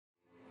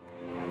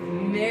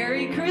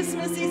Merry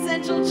Christmas,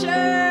 Essential Church!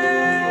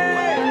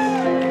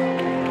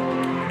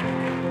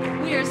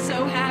 We are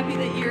so happy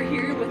that you're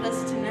here with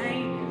us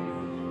tonight.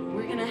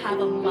 We're going to have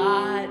a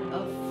lot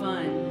of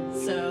fun,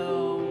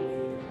 so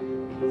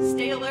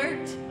stay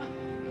alert.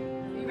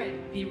 Be ready.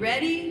 Be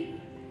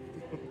ready.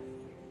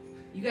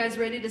 You guys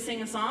ready to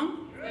sing a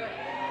song? All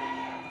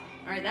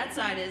right, that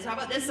side is. How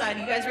about this side?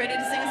 You guys ready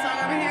to sing a song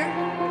over here?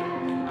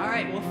 All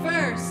right, well,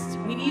 first,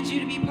 we need you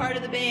to be part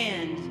of the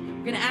band.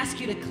 We're going to ask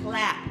you to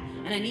clap,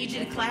 and I need you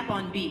to clap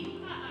on beat.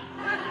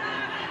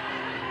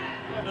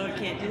 Oh, you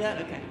can't do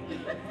that? Okay.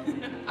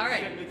 All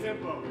right. Set the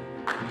tempo.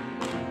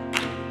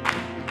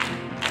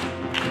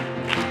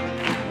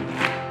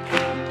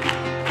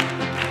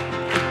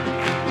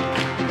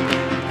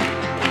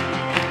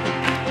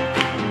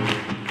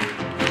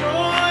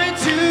 Joy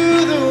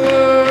to the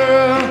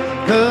world,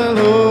 the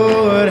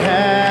Lord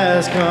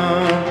has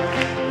come.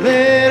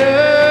 Let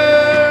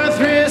earth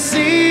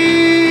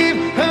receive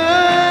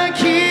a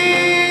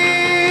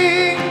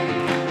King.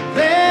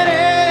 Let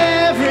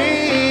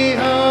every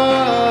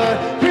heart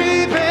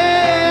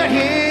prepare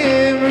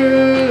Him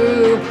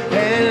room.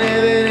 And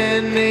heaven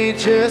and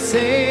nature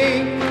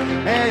sing,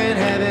 and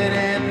heaven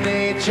and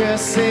nature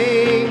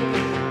sing,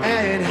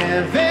 and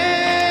heaven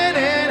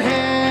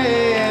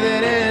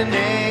and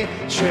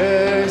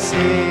nature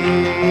sing.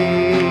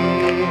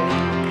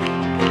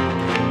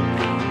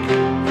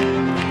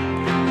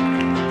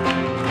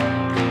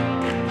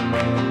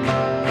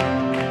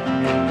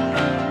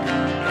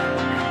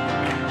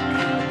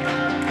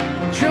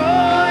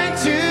 Joy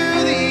to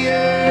the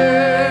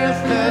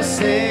earth, the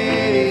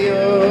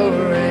Savior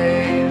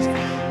reigns.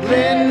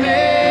 Let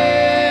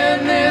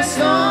men their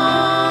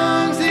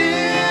songs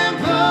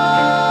employ,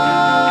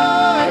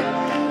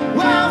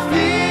 while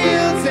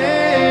fields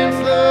and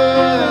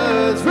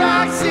floods,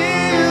 rocks,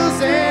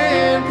 hills,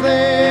 and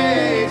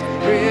plains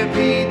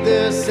repeat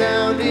the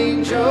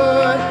sounding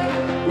joy,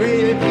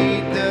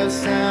 repeat the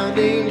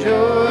sounding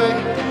joy,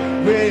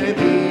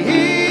 repeat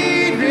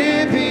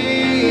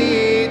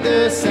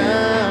the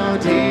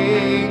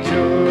sounding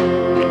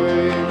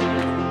joy.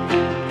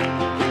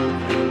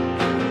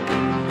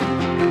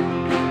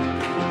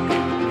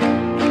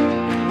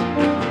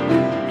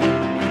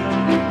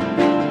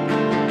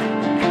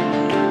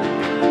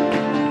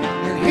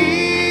 And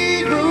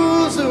He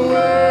rules the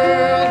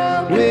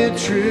world with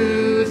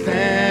truth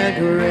and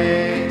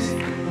grace,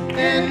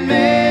 and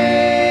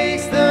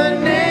makes the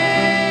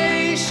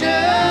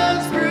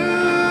nations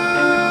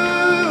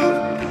prove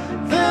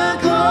the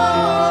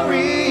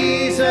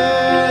glories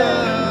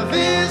of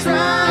His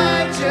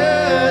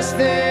righteousness,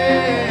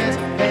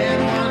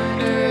 and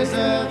wonders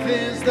of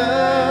His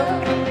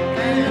love,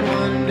 and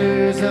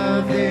wonders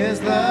of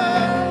His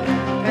love,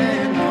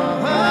 and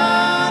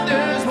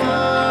wonders,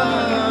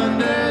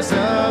 wonders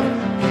of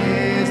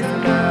His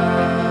love.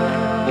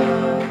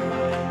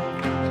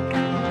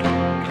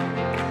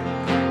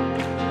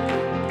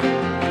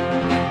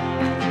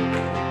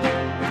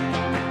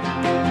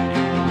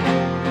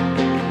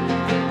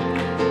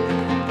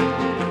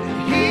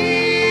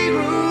 He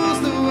rules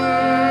the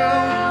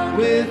world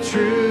with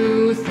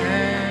truth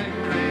and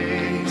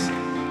grace,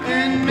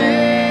 and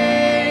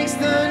makes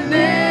the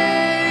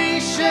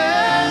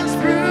nations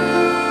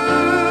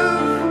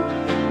prove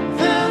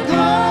the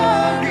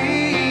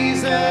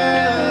glories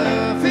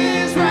of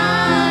His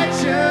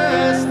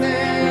righteousness,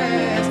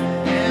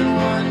 and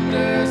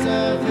wonders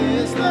of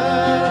His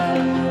love,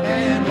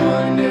 and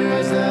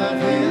wonders of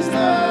His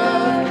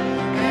love,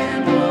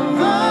 and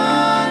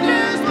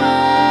wonders,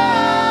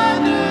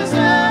 wonders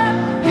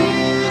of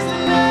His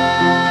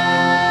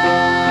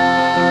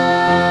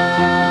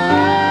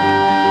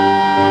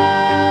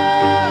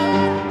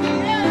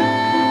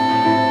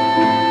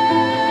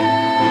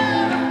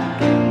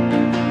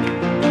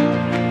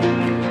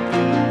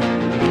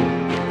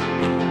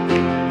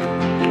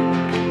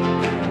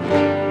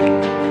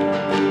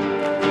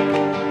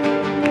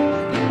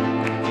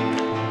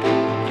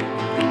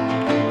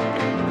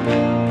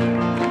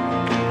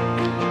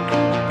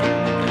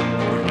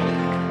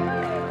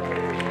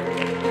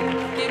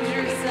Give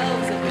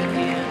yourselves a good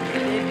hand.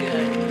 You did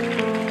good.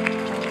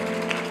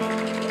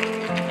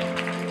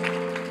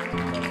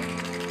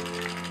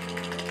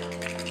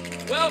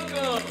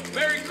 Welcome.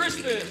 Merry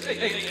Christmas. Hey,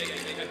 hey, hey, hey,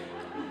 hey, hey.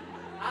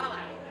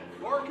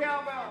 More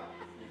cowbell.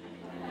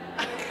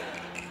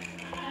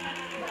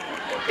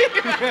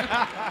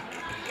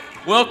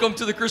 Welcome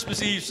to the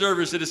Christmas Eve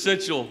service at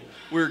Essential.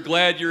 We're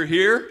glad you're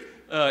here.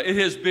 It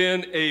has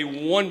been a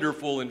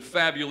wonderful and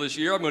fabulous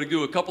year. I'm going to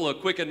do a couple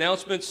of quick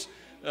announcements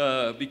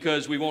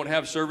because we won't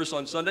have service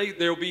on Sunday.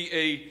 There will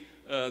be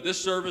this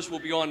service will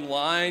be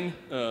online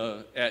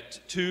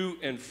at 2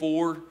 and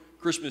 4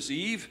 Christmas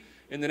Eve,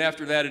 and then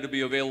after that it'll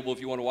be available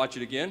if you want to watch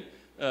it again.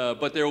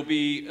 But there will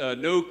be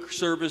no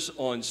service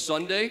on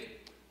Sunday.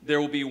 There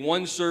will be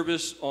one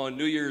service on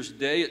New Year's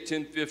Day at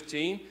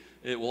 10:15.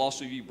 It will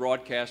also be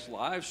broadcast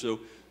live, so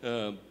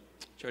try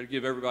to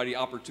give everybody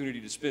opportunity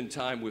to spend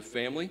time with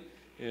family.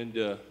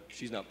 And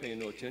she's not paying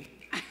no attention.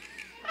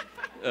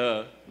 Get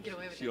away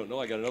with She don't know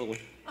I got another one.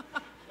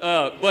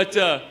 But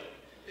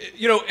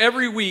You know,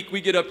 every week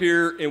we get up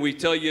here and we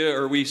tell you,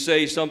 or we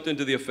say something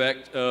to the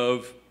effect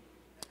of,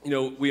 you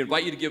know, we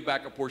invite you to give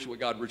back a portion of what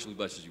God richly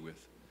blesses you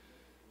with,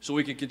 so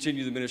we can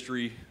continue the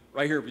ministry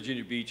right here at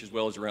Virginia Beach as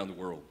well as around the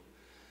world.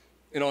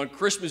 And on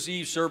Christmas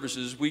Eve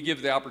services, we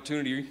give the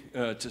opportunity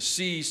to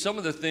see some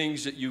of the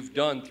things that you've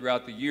done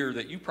throughout the year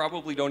that you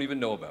probably don't even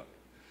know about.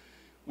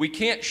 We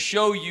can't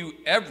show you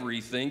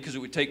everything because it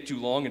would take too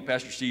long, and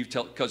Pastor Steve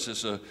cuts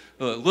us a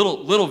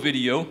little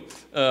video.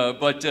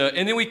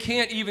 And then we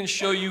can't even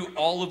show you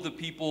all of the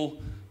people,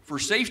 for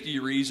safety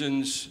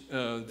reasons,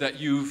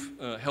 that you've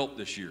helped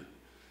this year.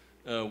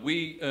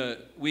 We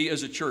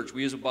as a church,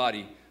 we as a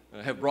body,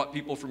 have brought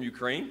people from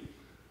Ukraine.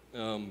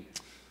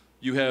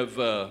 You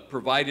have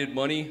provided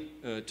money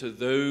to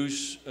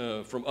those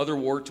from other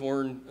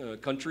war-torn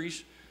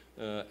countries,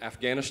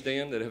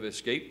 Afghanistan, that have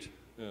escaped.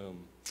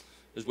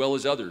 As well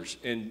as others.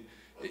 And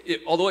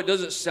although it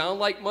doesn't sound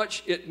like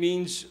much, it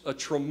means a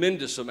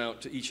tremendous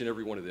amount to each and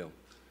every one of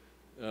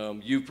them.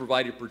 You've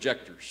provided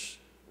projectors,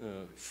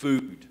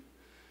 food.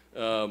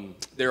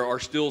 There are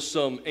still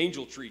some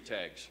angel tree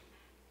tags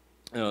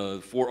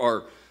for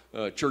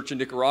our church in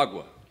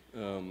Nicaragua.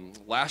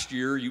 Last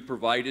year, you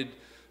provided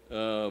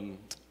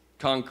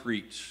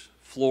concrete,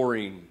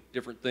 flooring,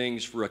 different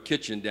things for a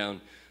kitchen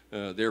down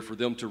there for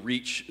them to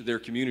reach their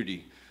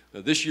community.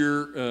 This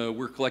year,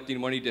 we're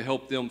collecting money to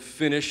help them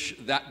finish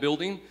that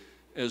building,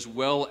 as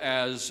well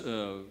as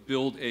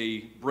build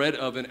a bread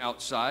oven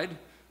outside.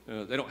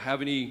 They don't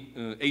have any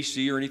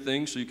AC or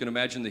anything, so you can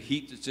imagine the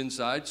heat that's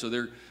inside. So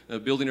they're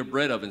building a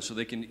bread oven so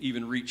they can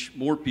even reach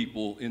more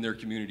people in their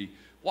community.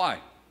 Why?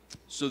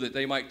 So that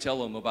they might tell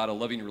them about a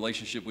loving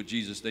relationship with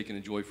Jesus they can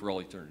enjoy for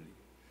all eternity.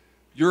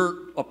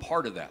 You're a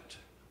part of that.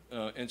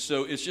 And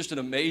so it's just an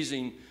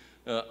amazing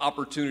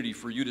opportunity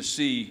for you to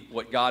see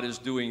what God is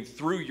doing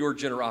through your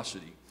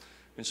generosity.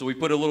 And so we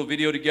put a little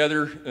video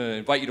together,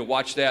 invite you to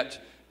watch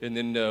that, and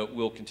then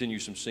we'll continue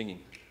some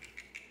singing.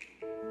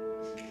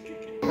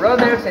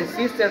 Brothers and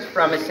sisters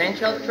from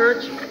Essential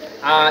Church,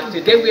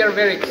 today we are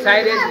very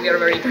excited, we are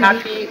very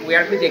happy. We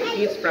are with the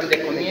kids from the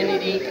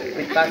community,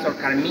 with Pastor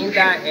Carminda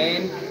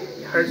and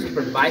her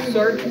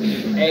supervisor.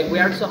 We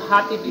are so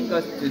happy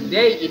because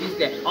today it is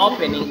the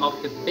opening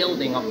of the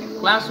building, of the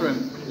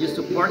classroom you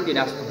supported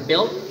us to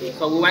build.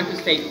 So we want to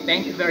say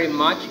thank you very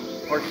much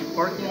for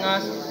supporting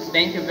us.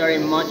 Thank you very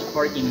much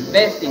for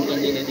investing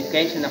in the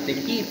education of the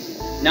kids.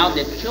 Now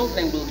the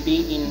children will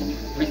be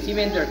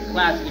receiving their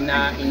class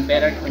in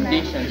better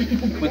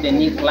conditions with the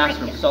new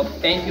classroom. So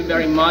thank you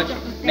very much.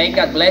 May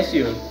God bless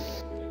you.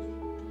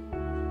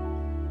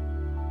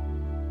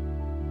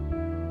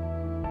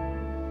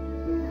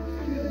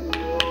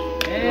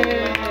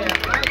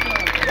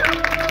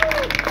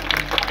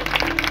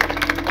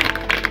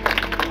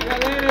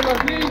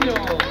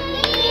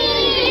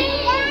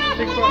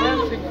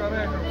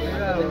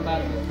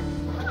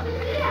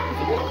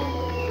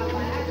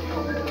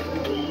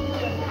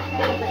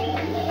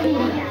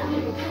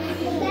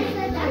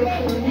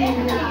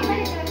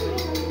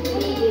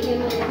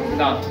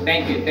 So,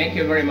 thank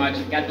you very much.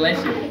 God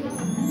bless you.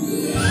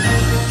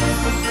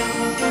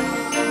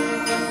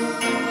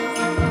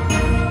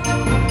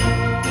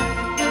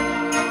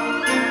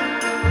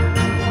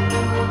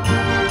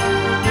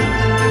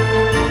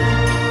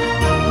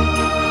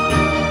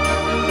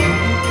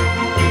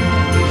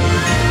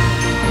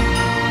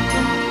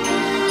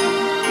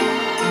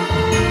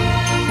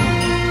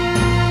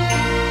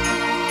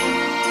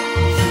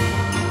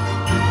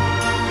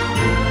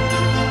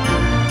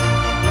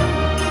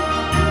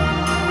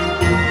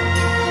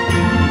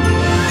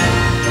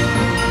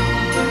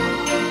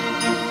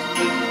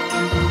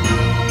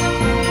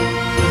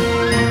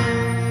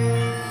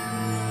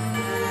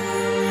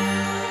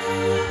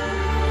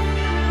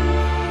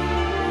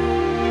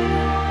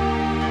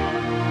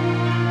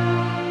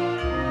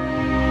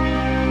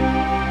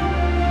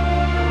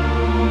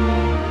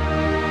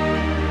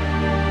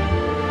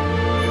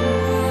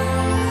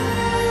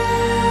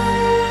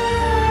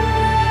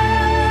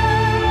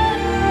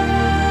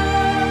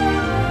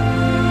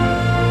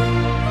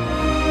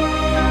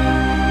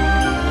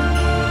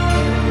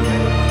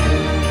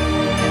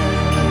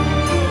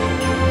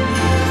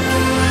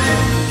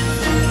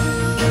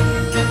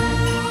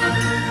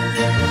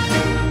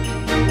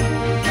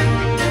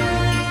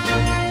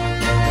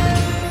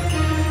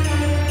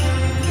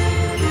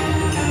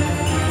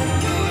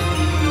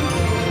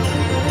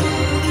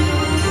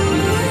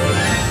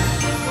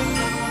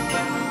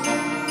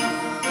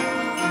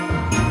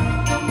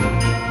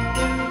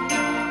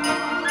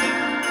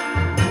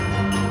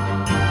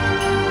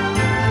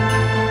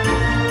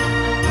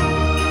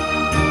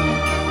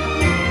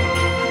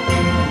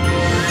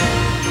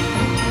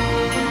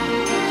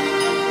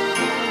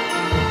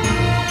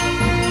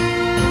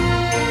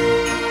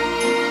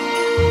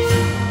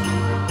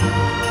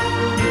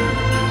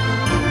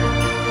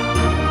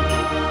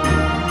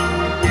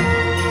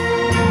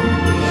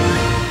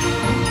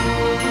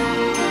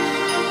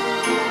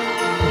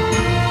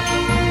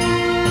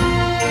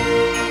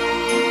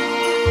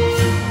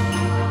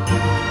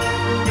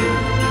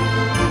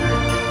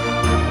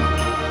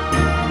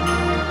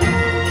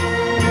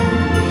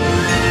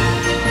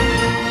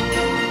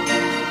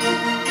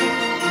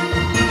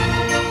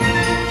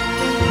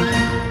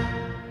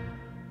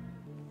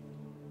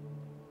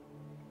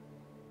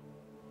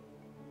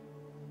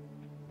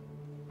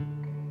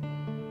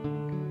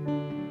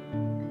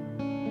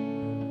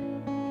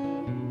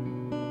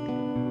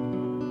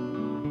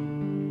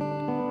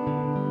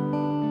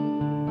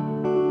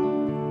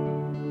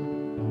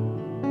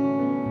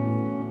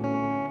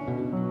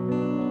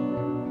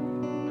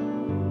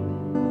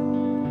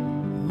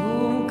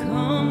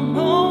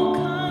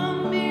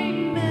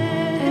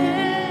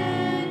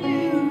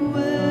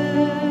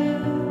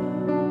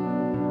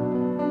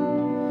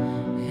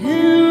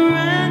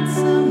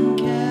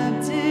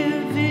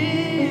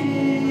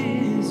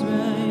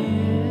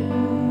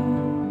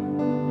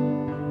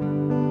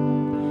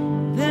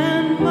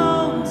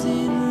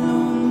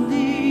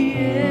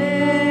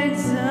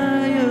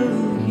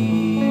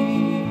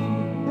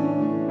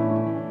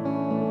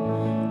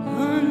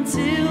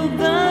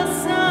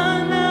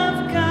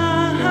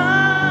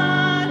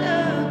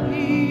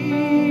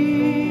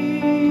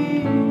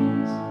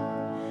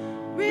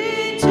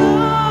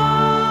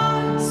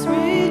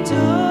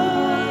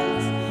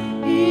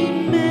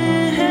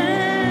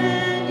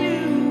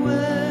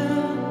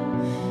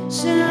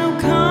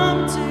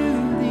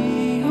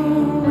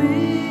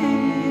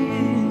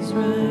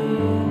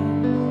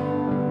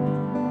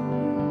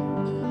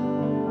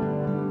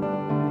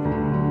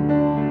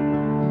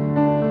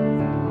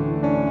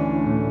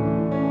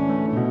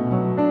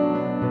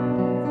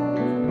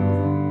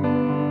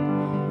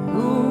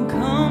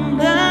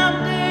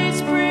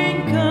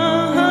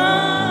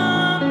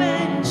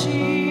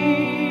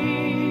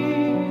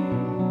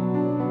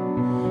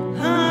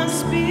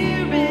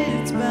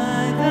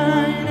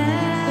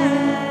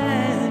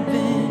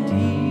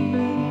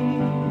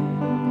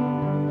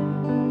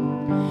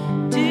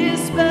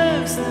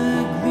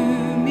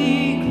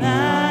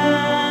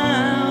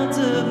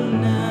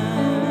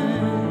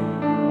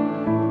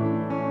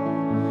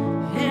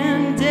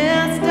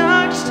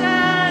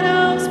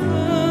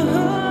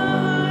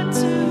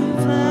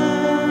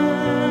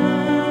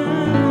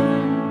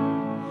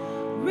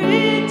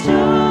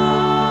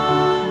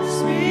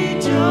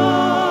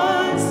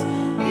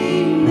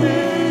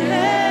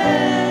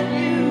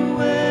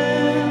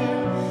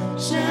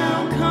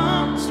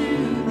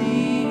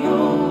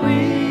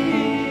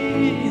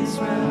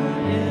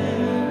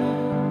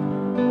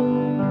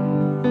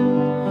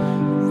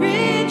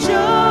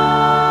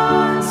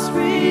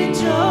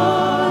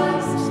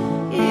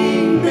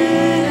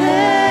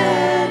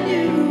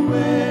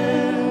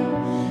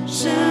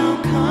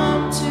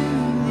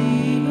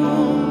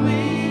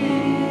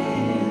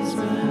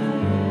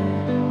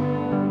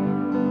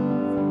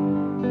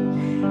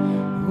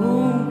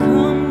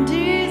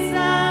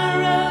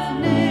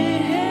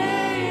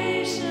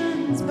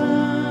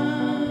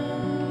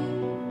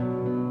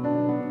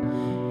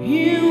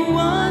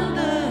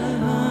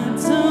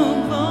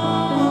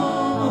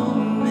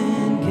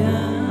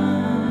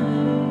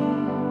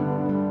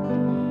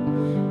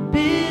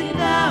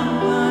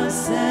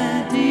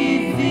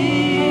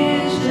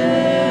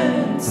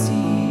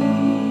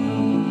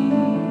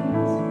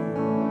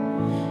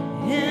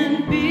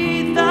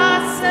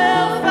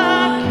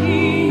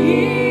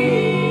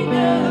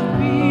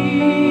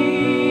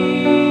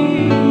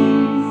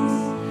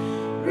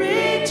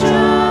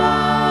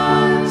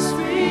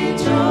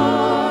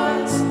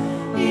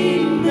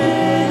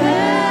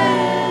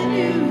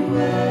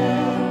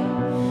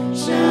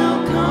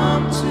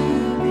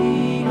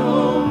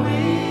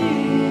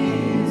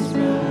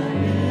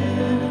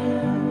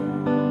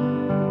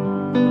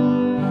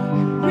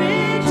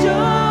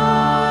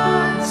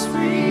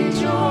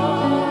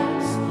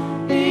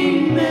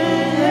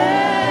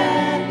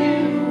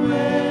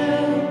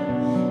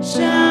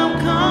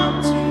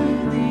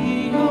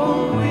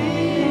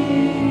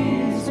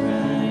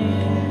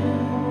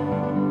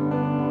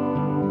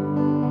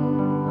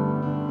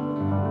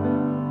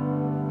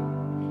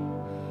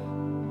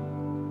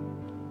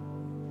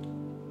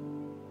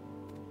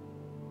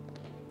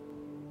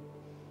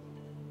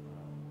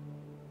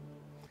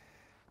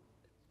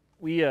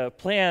 we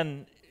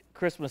plan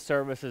Christmas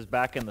services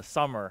back in the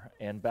summer,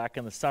 and back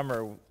in the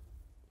summer,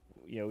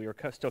 we were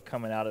still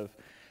coming out of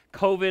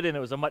COVID, and it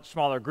was a much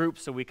smaller group,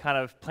 so we kind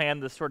of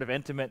planned this sort of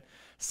intimate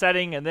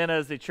setting. And then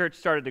as the church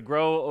started to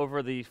grow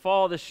over the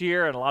fall this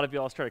year, and a lot of you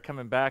all started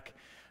coming back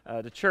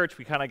to church,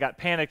 we kind of got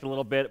panicked a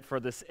little bit for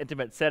this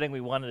intimate setting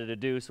we wanted to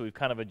do, so we've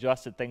kind of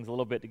adjusted things a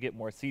little bit to get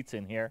more seats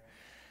in here.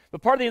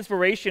 But part of the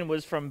inspiration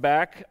was from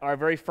back our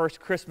very first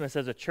Christmas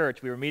as a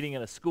church. We were meeting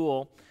in a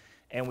school,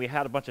 and we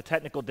had a bunch of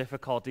technical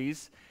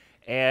difficulties.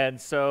 And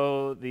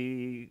so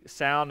the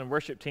sound and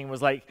worship team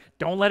was like,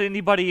 don't let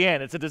anybody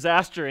in. It's a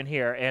disaster in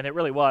here. And it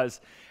really was.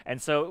 And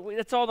so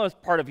it's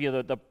almost part of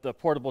the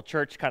portable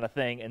church kind of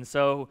thing. And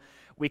so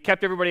we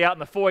kept everybody out in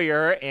the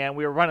foyer, and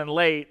we were running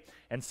late.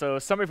 And so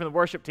somebody from the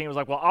worship team was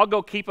like, well, I'll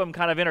go keep them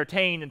kind of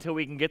entertained until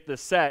we can get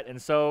this set.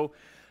 And so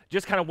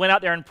just kind of went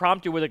out there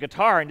impromptu with a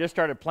guitar and just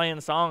started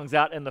playing songs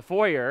out in the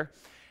foyer.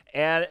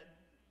 And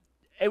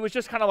it was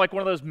just kind of like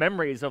one of those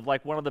memories of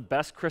like one of the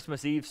best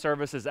Christmas Eve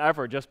services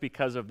ever, just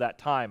because of that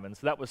time. And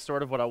so that was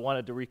sort of what I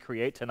wanted to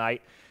recreate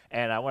tonight.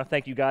 And I want to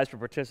thank you guys for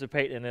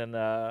participating and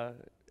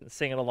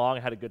singing along. I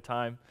had a good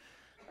time.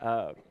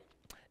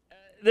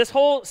 This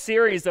whole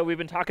series that we've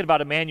been talking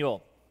about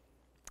Emmanuel,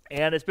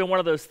 and it's been one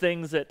of those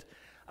things that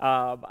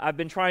I've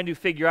been trying to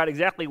figure out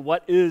exactly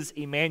what is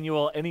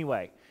Emmanuel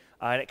anyway.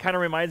 And it kind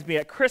of reminds me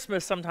at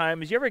Christmas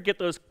sometimes. You ever get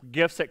those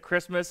gifts at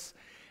Christmas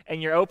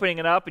and you're opening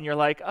it up and you're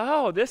like,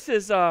 oh, this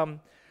is,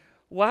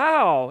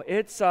 wow,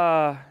 it's,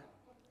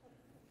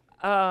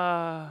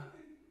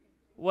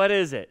 what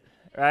is it,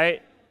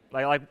 right?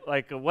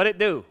 Like what it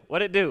do,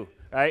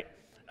 right?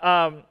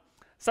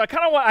 So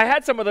I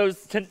had some of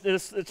those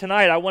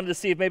tonight. I wanted to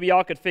see if maybe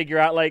y'all could figure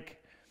out, like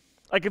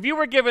if you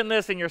were given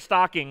this in your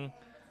stocking,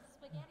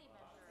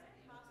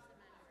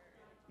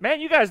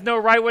 man, you guys know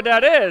right what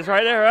that is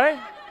right there, right?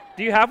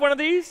 Do you have one of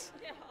these?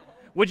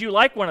 Would you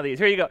like one of these?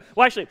 Here you go.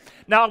 Well, actually,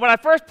 now when I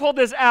first pulled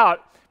this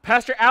out,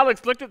 Pastor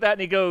Alex looked at that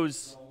and he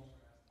goes,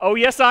 oh,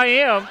 yes, I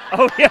am.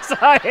 Oh, yes,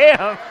 I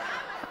am.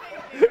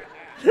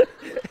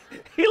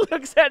 He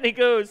looks at it and he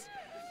goes,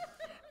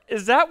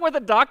 is that what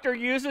the doctor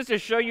uses to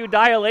show you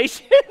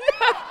dilation?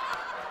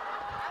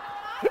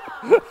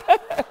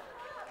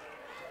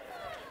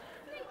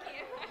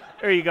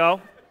 There you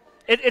go.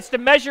 It's to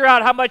measure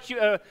out how much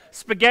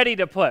spaghetti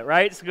to put,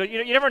 right? So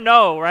you never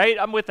know, right?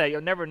 I'm with that.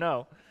 You'll never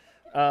know.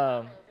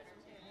 All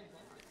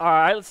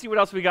right, let's see what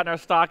else we got in our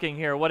stocking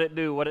here. What it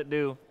do? All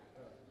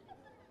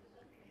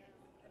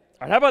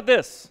right, how about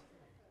this?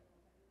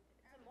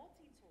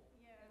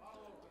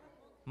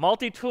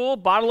 Multi-tool,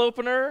 bottle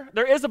opener.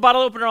 There is a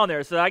bottle opener on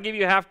there, so I give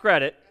you half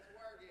credit.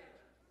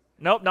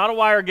 Nope, not a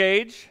wire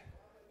gauge.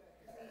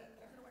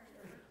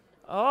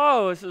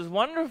 Oh, this is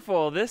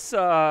wonderful. This,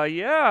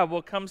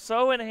 will come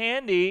so in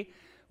handy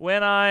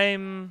when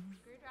I'm...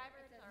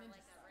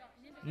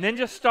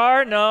 Ninja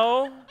Star?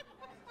 No.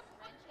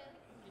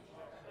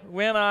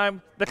 When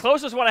I'm... The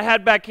closest one I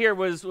had back here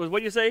was what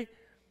did you say?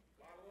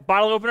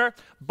 Bottle opener?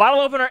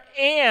 Bottle opener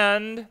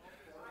and...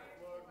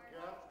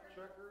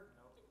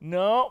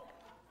 No.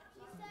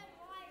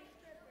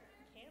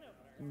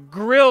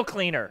 Grill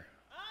cleaner.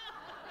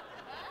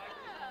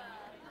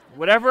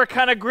 Whatever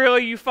kind of grill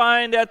you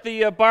find at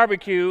the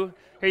barbecue,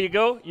 here you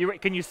go.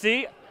 Can you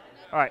see?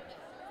 All right.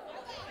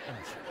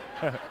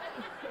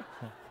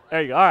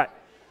 There you go. All right.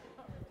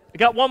 I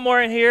got one more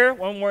in here.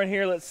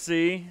 Let's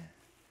see.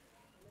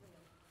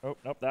 Oh,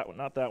 nope, that one,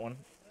 not that one.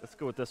 Let's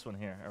go with this one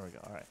here. There we go.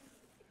 All right.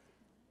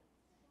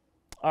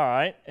 All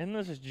right. In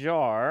this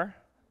jar.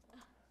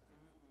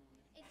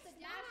 It's the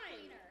dash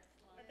cleaner.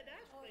 The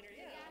dash cleaner,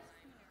 yeah.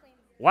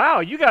 Wow,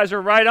 you guys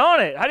are right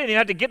on it. I didn't even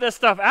have to get this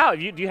stuff out.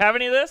 Do you have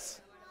any of this?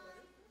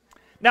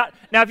 Now,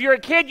 if you're a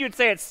kid, you'd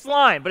say it's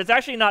slime, but it's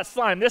actually not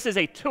slime. This is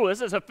a tool.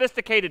 This is a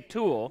sophisticated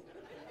tool.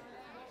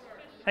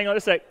 Hang on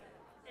a sec.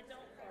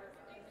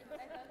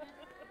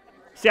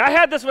 See, I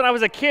had this when I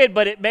was a kid,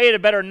 but it made a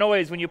better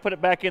noise when you put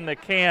it back in the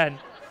can.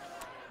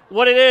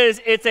 What it is,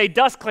 it's a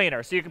dust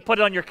cleaner. So you can put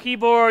it on your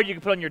keyboard, you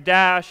can put it on your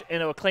dash,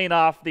 and it will clean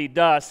off the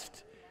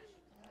dust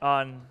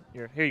on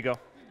your, here you go.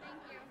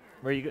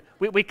 Where you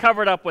go. We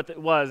covered up what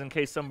it was in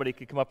case somebody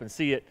could come up and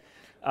see it.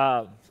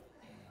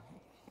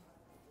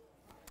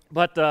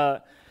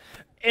 But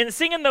in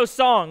singing those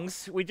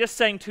songs, we just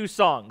sang 2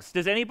 songs.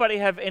 Does anybody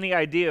have any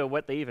idea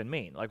what they even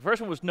mean? Like, the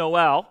first one was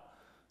Noel.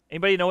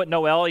 Anybody know what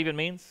Noel even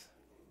means?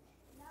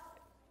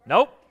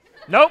 Nope.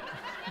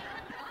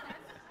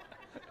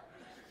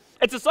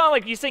 It's a song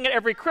like you sing it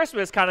every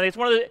Christmas kind of thing. It's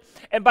one of the,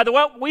 and by the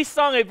way, we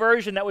sung a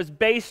version that was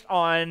based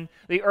on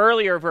the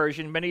earlier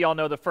version. Many of y'all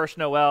know the first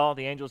Noel,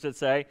 the angels did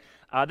say.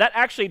 That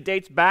actually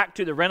dates back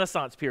to the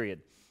Renaissance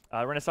period.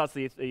 Renaissance,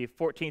 the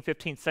 14th,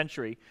 15th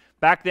century.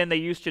 Back then they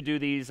used to do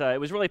these, it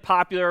was really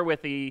popular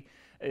with to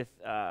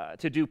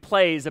do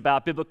plays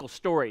about biblical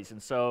stories.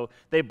 And so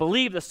they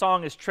believe the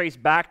song is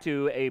traced back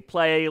to a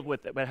play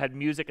that had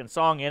music and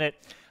song in it,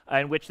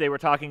 in which they were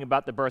talking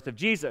about the birth of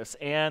Jesus.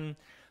 And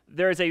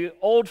there's a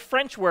old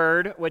French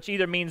word which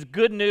either means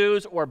good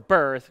news or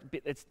birth.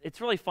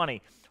 It's really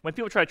funny. When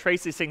people try to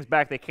trace these things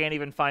back, they can't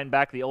even find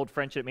back the old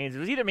French it means.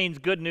 It either means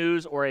good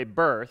news or a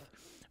birth,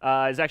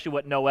 is actually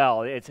what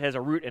Noel, it has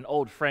a root in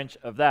old French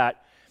of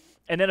that.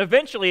 And then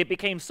eventually it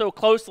became so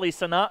closely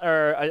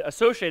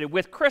associated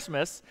with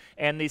Christmas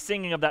and the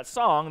singing of that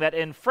song that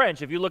in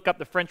French, if you look up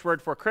the French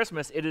word for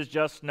Christmas, it is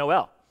just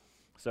Noel.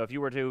 So if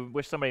you were to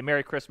wish somebody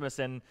Merry Christmas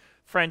in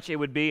French, it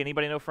would be,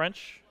 anybody know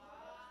French?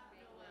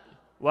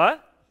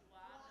 What?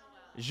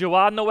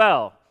 Joyeux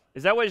Noël.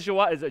 Is that what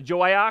joie is? It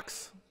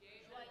Joyeux?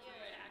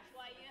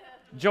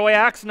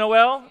 Joyeux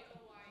Noël?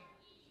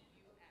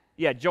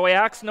 Yeah,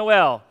 Joyeux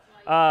Noël.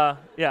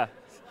 Yeah.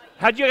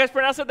 How'd you guys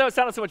pronounce it, though? It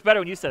sounded so much better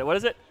when you said it. What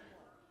is it?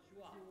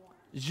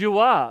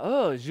 Joie.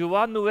 Oh,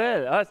 Joyeux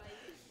Noël.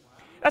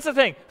 That's the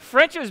thing.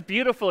 French is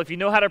beautiful if you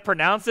know how to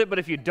pronounce it, but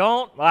if you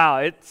don't, wow,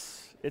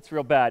 it's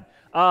real bad.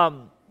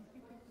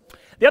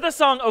 The other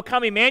song, O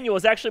Come Emmanuel,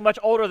 is actually much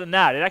older than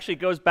that. It actually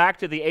goes back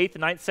to the 8th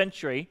and 9th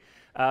century,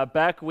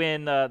 back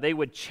when they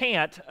would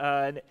chant.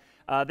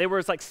 There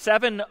was like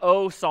 7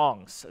 O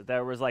songs.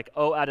 There was like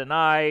O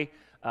Adonai,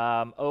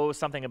 O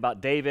something about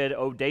David,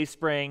 O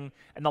Dayspring,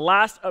 and the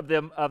last of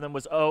them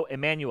was O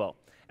Emmanuel.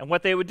 And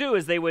what they would do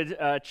is they would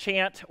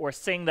chant or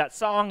sing that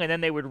song, and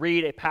then they would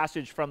read a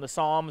passage from the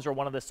Psalms or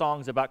one of the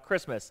songs about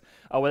Christmas,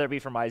 whether it be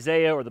from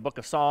Isaiah or the book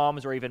of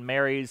Psalms or even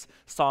Mary's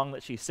song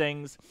that she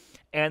sings.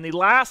 And there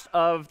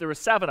were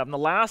 7 of them. The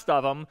last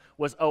of them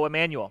was O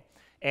Emmanuel.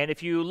 And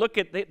if you look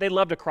at, they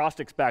loved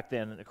acrostics back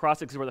then.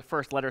 Acrostics is where the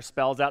first letter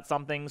spells out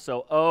something.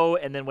 So O,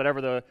 and then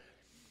whatever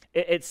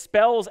it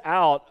spells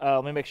out,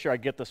 let me make sure I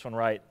get this one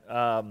right.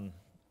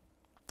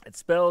 It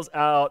spells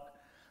out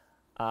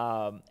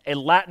a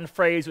Latin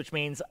phrase which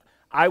means,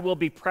 I will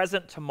be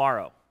present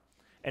tomorrow.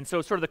 And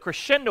so sort of the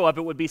crescendo of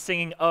it would be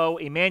singing O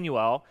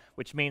Emmanuel,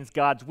 which means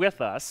God's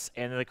with us,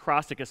 and the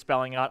acrostic is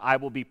spelling out, I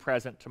will be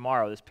present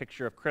tomorrow, this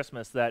picture of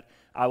Christmas that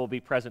I will be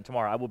present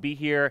tomorrow. I will be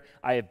here,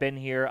 I have been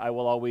here, I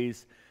will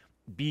always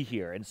be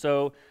here. And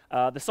so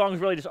the song is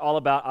really just all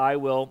about I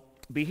will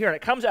be here. And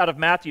it comes out of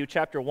Matthew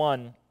chapter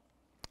 1,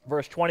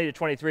 verse 20 to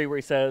 23, where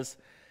he says,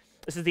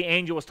 this is the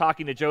angel was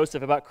talking to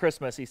Joseph about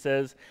Christmas. He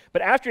says,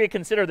 but after he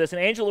considered this, an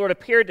angel of the Lord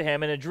appeared to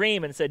him in a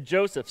dream and said,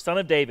 Joseph, son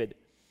of David,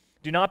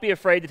 do not be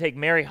afraid to take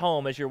Mary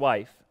home as your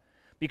wife,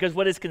 because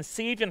what is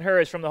conceived in her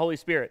is from the Holy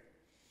Spirit.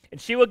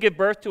 And she will give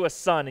birth to a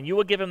son, and you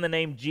will give him the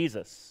name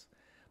Jesus,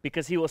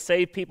 because he will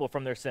save people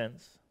from their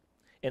sins.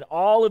 And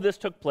all of this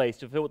took place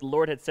to fulfill what the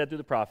Lord had said through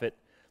the prophet,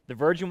 the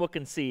virgin will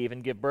conceive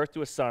and give birth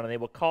to a son, and they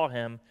will call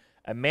him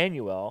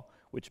Emmanuel,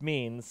 which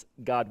means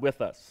God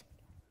with us.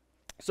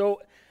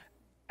 So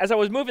as I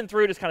was moving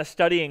through just kind of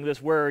studying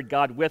this word,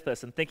 God with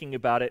us, and thinking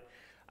about it,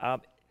 I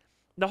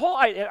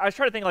was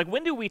trying to think, like,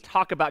 when do we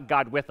talk about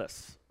God with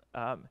us?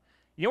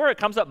 You know where it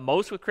comes up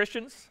most with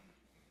Christians?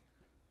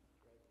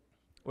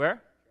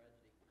 Where?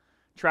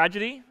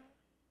 Tragedy.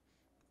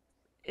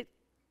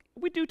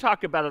 We do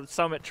talk about it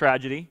some at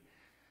tragedy.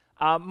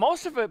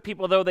 Most of it,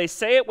 people, though, they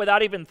say it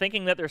without even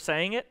thinking that they're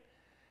saying it.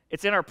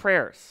 It's in our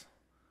prayers.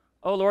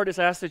 Oh, Lord, just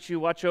ask that you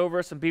watch over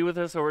us and be with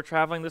us while we're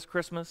traveling this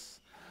Christmas.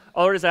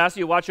 Oh, Lord, just ask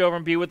you to watch over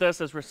and be with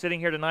us as we're sitting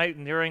here tonight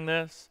and during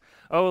this.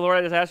 Oh, Lord,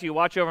 I just ask you to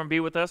watch over and be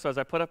with us as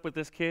I put up with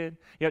this kid.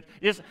 You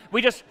know,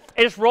 it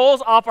just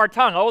rolls off our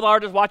tongue. Oh,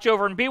 Lord, just watch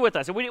over and be with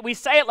us. And we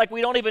say it like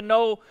we don't even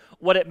know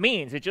what it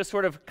means. It just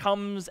sort of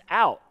comes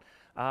out.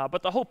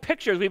 But the whole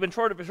picture, as we've been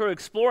sort of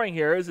exploring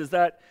here, is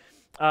that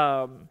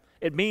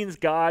it means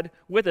God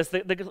with us.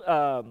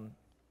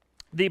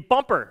 The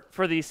bumper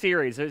for the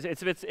series,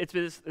 it's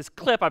this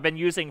clip I've been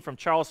using from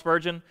Charles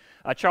Spurgeon.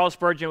 Charles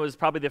Spurgeon was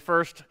probably the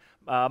first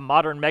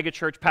modern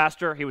megachurch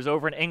pastor. He was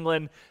over in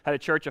England, had a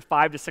church of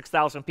 5,000 to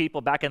 6,000 people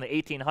back in the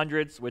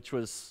 1800s, which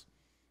was,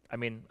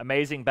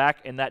 amazing back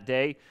in that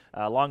day.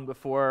 Long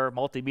before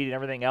multimedia and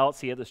everything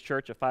else, he had this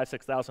church of 5,000 to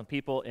 6,000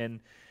 people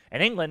in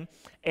England.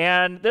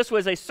 And this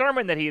was a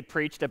sermon that he had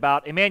preached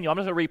about Emmanuel. I'm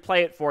just going to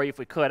replay it for you if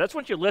we could. I just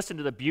want you to listen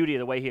to the beauty of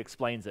the way he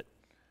explains it.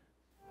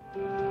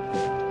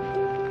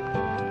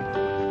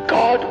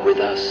 God with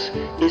us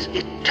is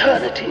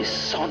eternity's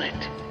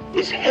sonnet,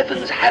 is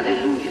heaven's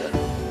hallelujah,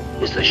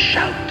 is the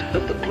shout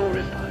of the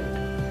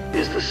glorified,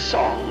 is the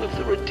song of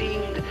the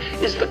redeemed,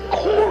 is the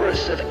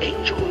chorus of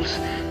angels,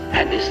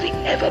 and is the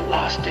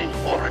everlasting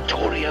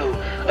oratorio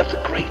of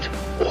the great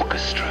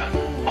orchestra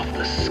of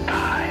the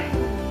sky.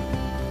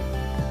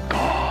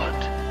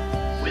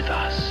 God with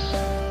us,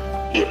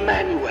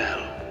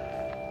 Emmanuel.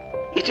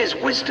 It is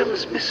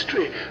wisdom's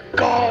mystery,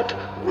 God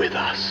with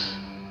us.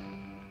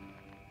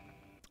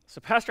 So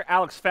Pastor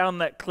Alex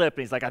found that clip,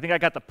 and he's like, I think I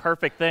got the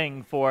perfect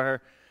thing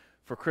for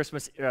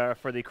Christmas,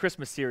 for the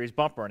Christmas series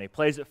bumper, and he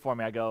plays it for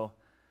me. I go,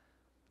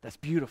 that's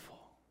beautiful.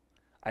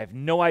 I have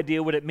no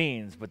idea what it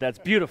means, but that's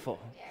beautiful.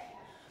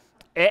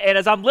 And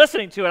as I'm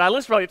listening to it, I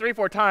listened probably 3 or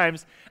 4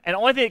 times, and the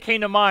only thing that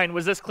came to mind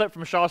was this clip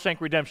from Shawshank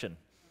Redemption.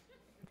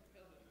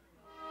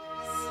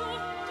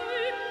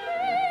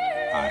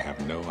 I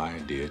have no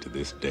idea to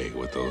this day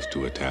what those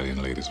 2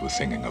 Italian ladies were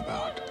singing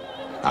about.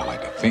 I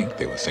like to think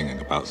they were singing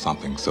about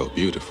something so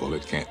beautiful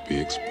it can't be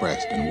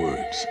expressed in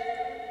words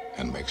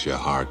and makes your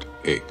heart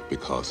ache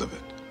because of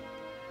it.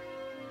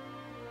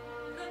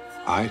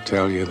 I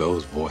tell you,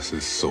 those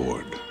voices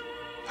soared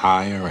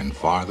higher and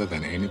farther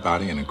than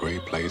anybody in a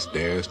great place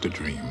dares to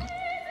dream.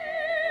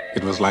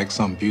 It was like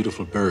some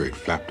beautiful bird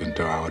flapped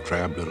into our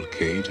drab little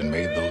cage and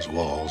made those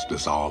walls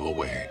dissolve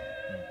away.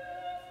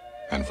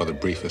 And for the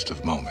briefest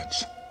of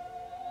moments,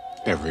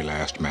 every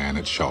last man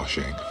at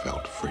Shawshank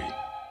felt free.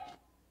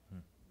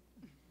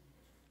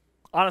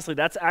 Honestly,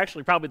 that's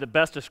actually probably the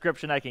best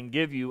description I can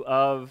give you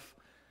of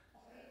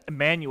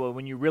Emmanuel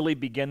when you really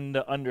begin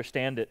to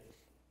understand it.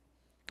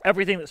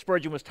 Everything that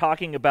Spurgeon was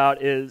talking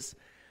about it's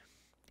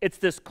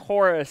this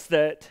chorus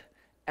that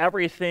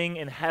everything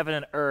in heaven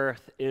and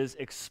earth is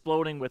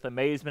exploding with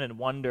amazement and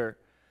wonder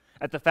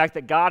at the fact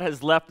that God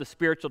has left the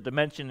spiritual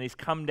dimension and he's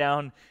come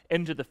down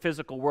into the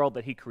physical world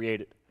that he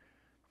created.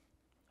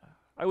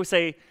 I would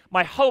say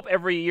my hope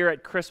every year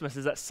at Christmas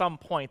is at some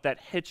point that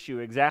hits you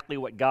exactly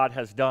what God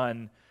has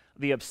done,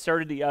 the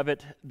absurdity of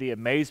it, the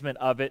amazement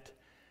of it.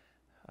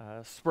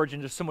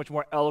 Spurgeon just so much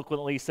more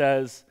eloquently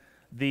says,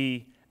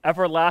 the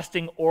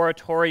everlasting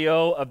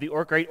oratorio of the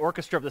great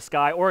orchestra of the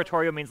sky.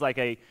 Oratorio means like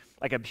a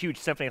huge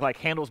symphony, like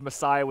Handel's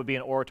Messiah would be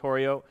an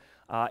oratorio.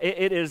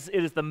 It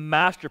is the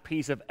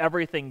masterpiece of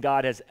everything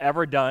God has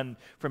ever done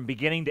from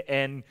beginning to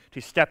end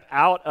to step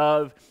out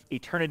of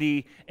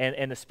eternity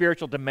and the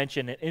spiritual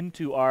dimension and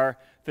into our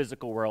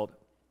physical world.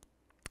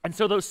 And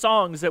so those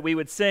songs that we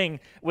would sing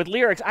with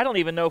lyrics, I don't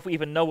even know if we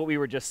even know what we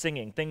were just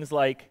singing. Things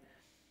like,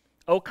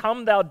 "O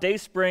come thou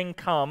dayspring,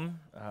 come."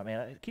 Oh,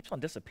 man, it keeps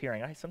on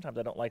disappearing. Sometimes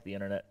I don't like the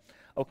internet.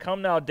 "O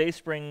come thou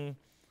dayspring,"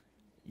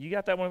 you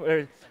got that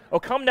one? "O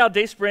come thou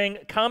dayspring,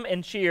 come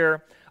and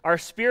cheer our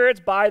spirits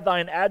by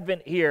thine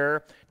advent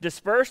here.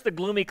 Disperse the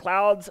gloomy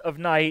clouds of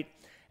night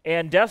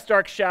and death's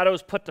dark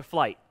shadows put to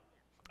flight."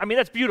 I mean,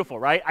 that's beautiful,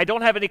 right? I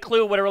don't have any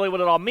clue what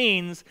it all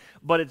means,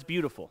 but it's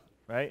beautiful,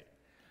 right?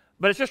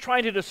 But it's just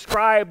trying to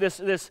describe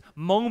this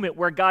moment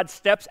where God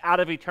steps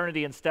out of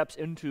eternity and steps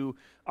into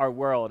our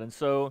world. And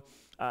so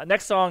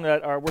next song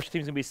that our worship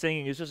team is going to be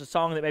singing is just a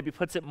song that maybe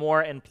puts it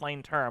more in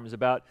plain terms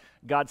about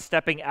God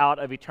stepping out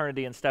of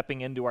eternity and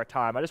stepping into our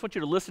time. I just want you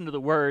to listen to the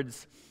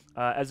words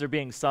as they're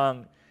being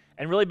sung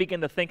and really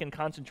begin to think and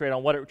concentrate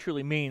on what it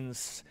truly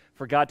means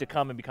for God to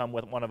come and become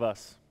one of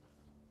us.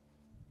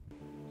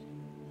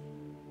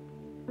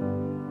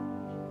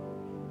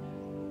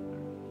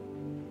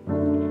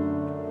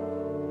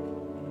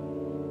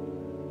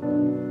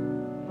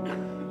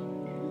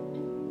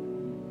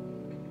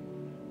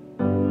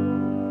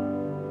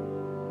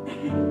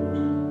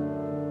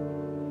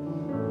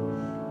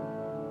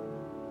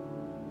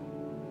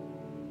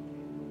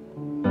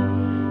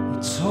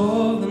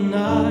 Tore the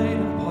night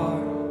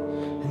apart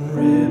and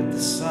ripped the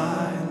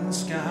silent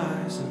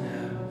skies in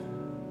half.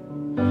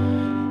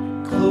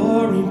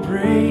 Glory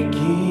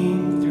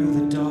breaking through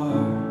the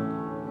dark.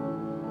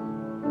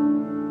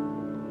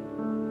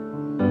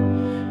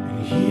 And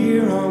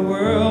here our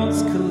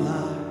worlds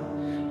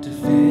collide,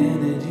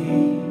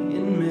 divinity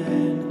and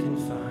man can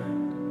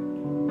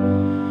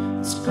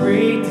find this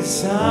great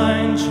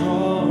design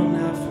drawn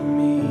out for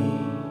me.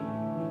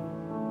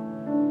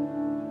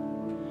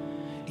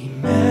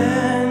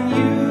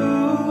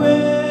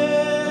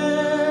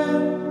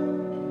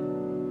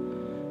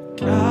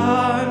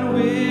 God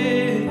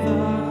with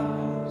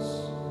us,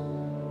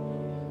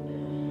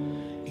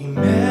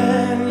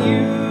 Emmanuel,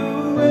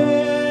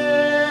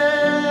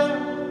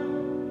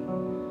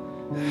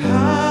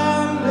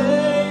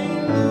 hallelujah.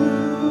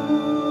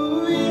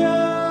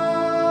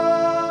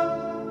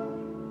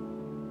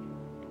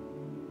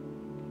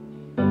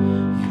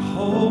 You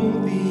hold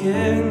the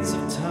ends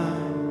of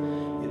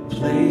time, you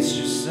place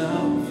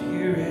yourself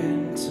here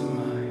into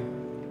mine.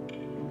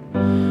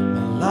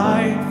 My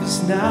life is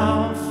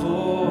now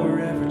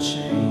forever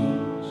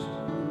changed.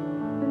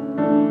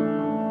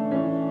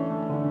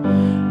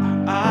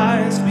 Our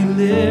eyes be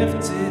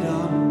lifted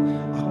up,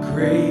 our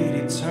great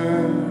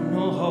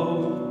eternal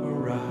hope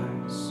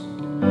arise.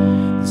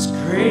 This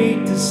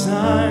great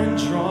design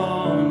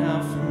drawn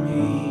out for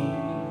me.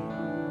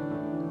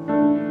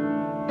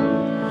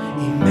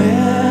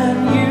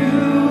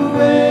 Emmanuel,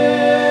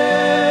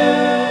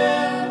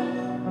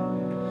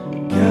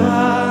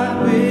 God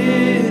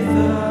with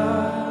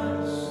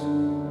us.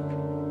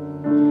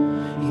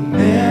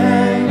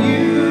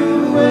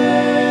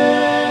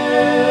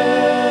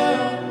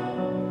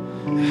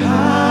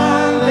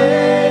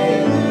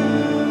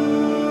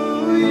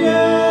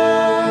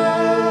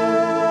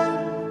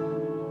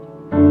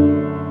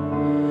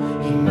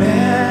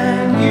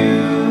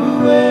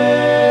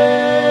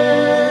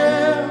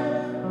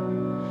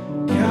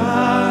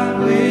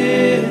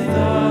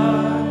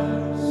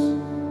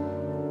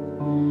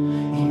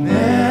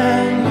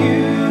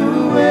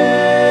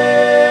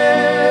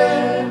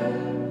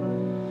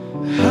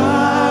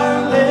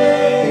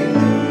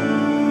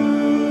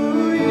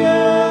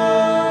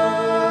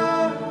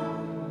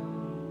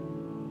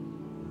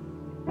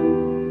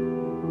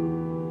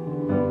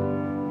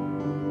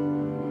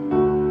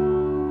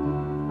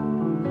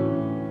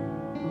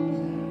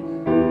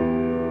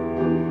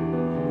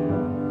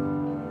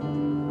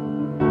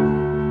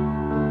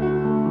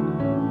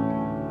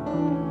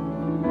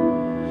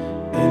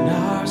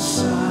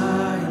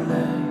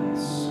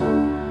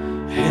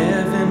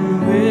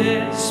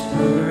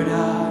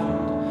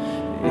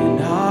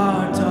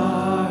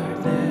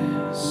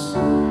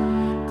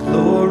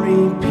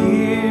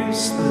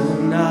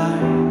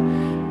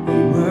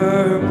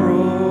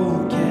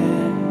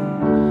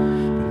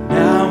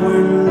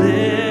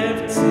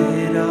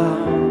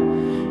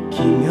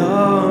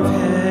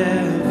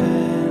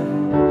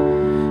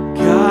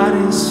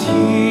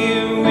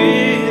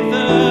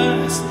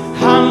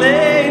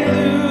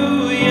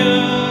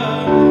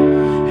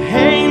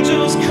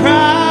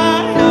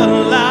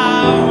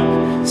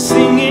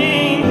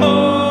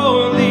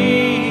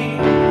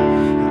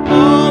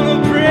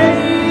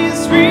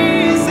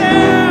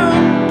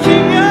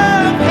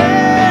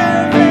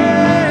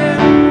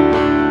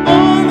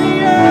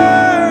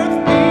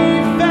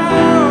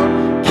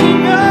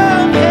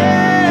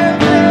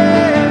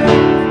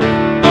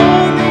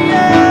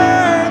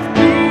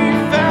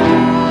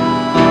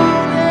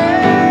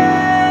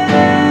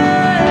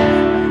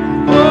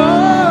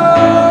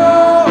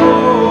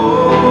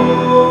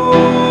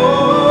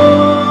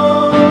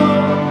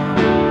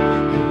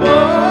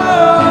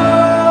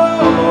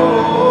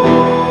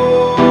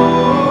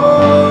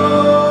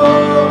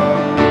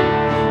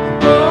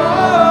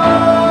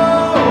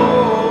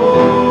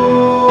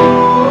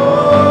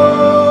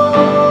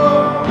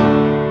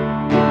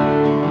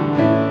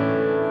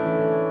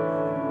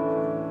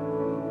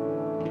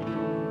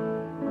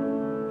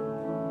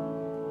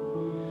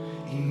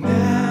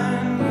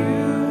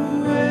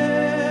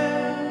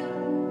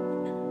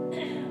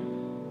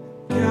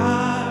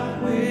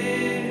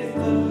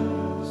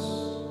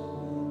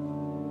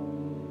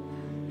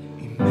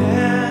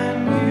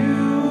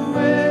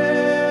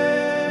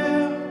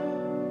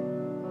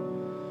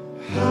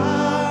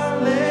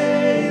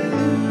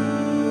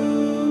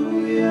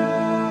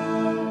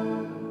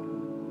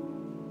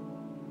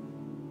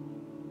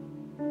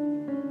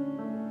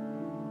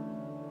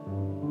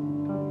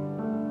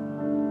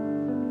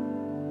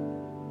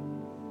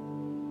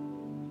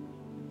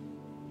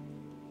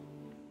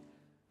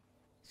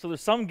 So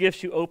there's some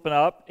gifts you open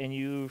up and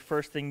you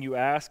first thing you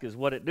ask is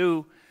what it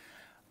do.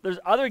 There's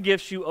other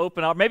gifts you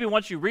open up. Maybe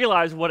once you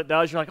realize what it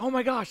does, you're like, oh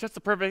my gosh, that's the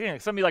perfect thing.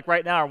 Some of you like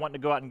right now are wanting to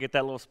go out and get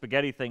that little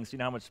spaghetti thing so you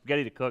know how much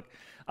spaghetti to cook.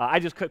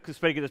 I just cooked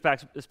spaghetti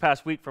this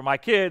past week for my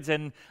kids,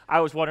 and I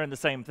was wondering the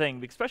same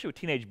thing, especially with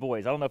teenage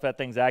boys. I don't know if that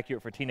thing's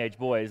accurate for teenage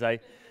boys. I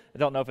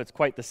don't know if it's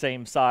quite the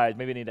same size.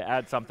 Maybe I need to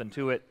add something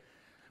to it.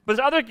 But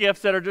there's other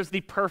gifts that are just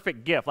the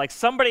perfect gift. Like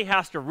somebody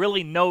has to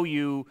really know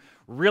you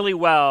really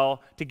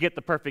well to get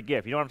the perfect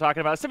gift. You know what I'm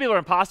talking about? Some people are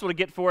impossible to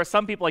get for.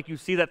 Some people, like you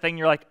see that thing,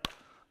 you're like,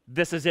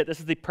 this is it.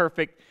 This is the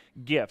perfect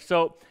gift.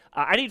 So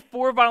I need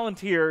 4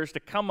 volunteers to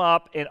come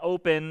up and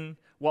open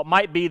what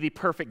might be the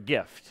perfect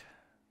gift.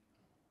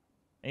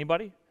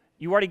 Anybody?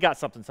 You already got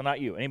something, so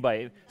not you.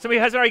 Anybody? Somebody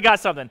has already got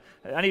something.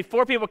 I need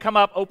 4 people to come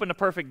up, open the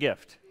perfect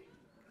gift.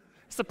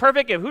 It's the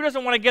perfect gift. Who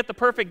doesn't want to get the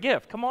perfect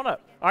gift? Come on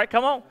up. All right,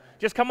 come on.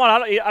 Just come on.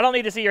 I don't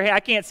need to see your hand.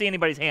 I can't see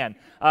anybody's hand.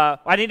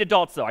 I need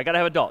adults, though. I got to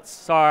have adults.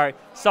 Sorry.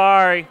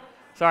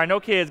 No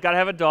kids. Got to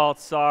have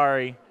adults.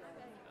 Sorry.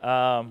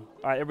 All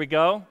right, here we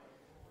go.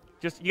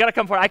 You got to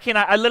come forward.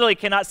 I literally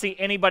cannot see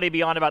anybody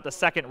beyond about the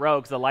second row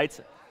because the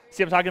lights.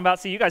 See what I'm talking about?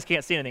 See, you guys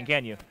can't see anything,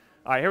 can you?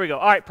 All right, here we go.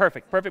 All right,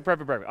 perfect.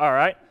 All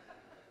right.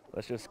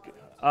 Let's just,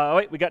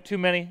 wait, we got too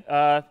many.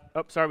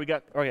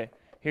 Okay,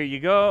 here you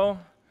go.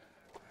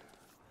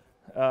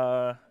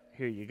 Here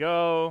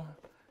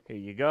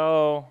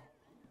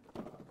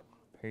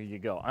you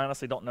go. I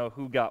honestly don't know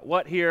who got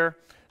what here.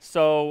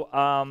 So,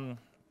 all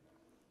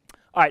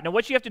right, now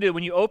what you have to do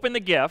when you open the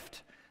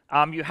gift,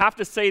 you have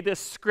to say this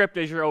script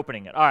as you're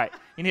opening it. All right,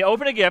 you need to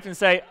open a gift and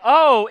say,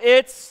 oh,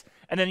 it's,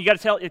 and then you got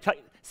to tell,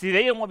 see,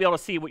 they won't be able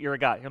to see what you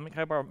got. Can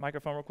I borrow a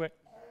microphone real quick?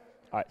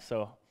 All right,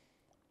 so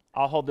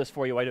I'll hold this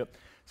for you while I do it.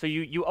 So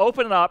you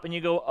open it up and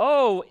you go,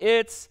 oh,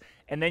 it's,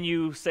 and then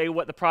you say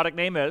what the product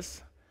name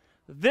is.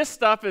 This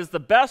stuff is the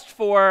best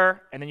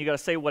for, and then you got to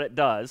say what it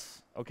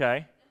does,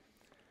 okay?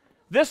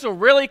 This will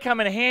really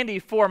come in handy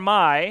for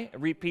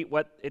repeat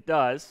what it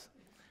does.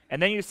 And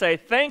then you say,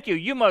 thank you,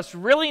 you must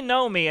really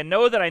know me and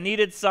know that I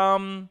needed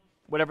some,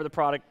 whatever the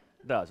product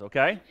does,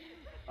 okay?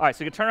 All right,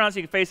 so you can turn around so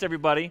you can face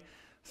everybody.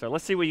 So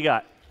let's see what you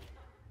got.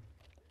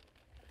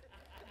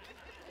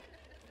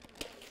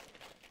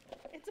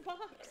 It's a box.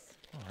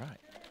 All right.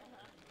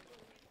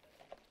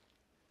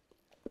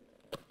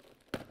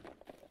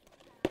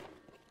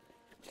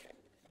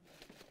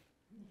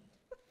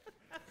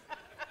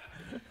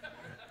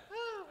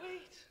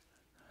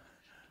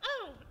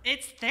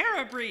 It's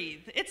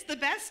TheraBreathe. It's the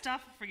best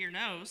stuff for your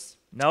nose.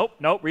 Nope,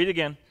 read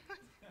again.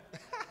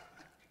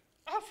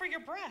 Oh, for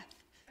your breath.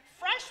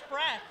 Fresh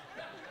breath.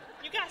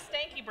 You got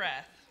stanky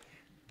breath.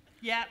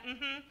 Yeah,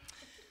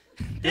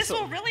 This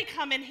will really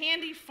come in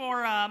handy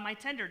for my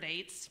Tinder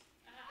dates.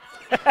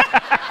 Thank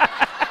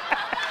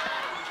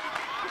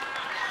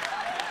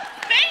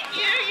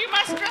you. You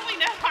must really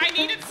know I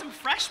needed some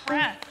fresh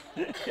breath.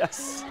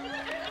 Yes.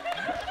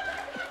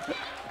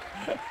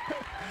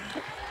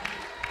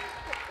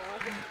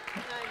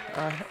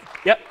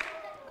 Yep.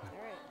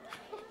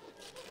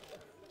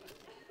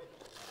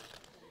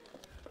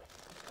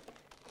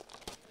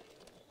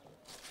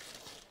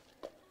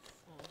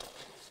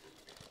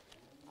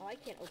 Oh, I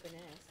can't open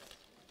this.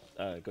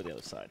 Go to the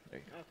other side. There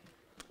you go.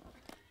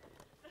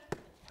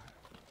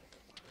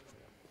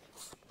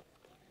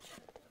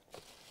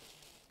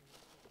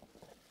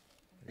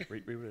 Okay.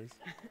 Read what it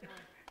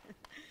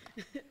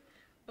is.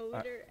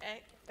 Odor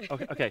X.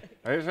 Okay.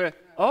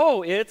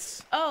 Oh,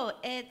 it's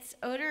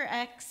Odor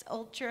X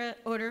Ultra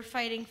Odor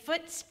Fighting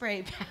Foot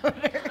Spray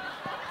Powder.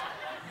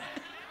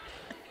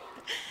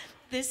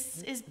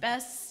 This is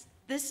best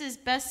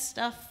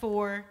stuff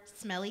for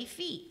smelly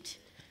feet.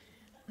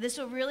 This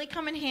will really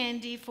come in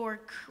handy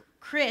for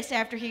Chris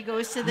after he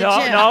goes to the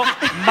gym.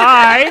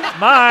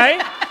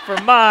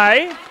 For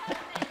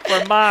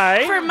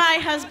my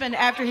husband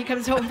after he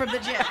comes home from the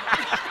gym.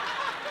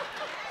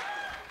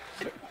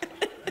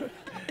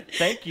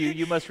 Thank you.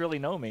 You must really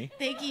know me.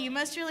 Thank you. You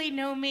must really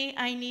know me.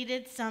 I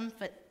needed some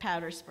foot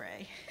powder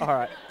spray. All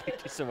right.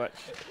 Thank you so much.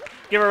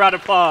 Give her a round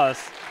of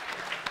applause.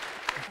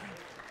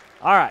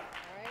 All right.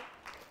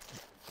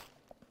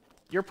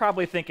 You're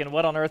probably thinking,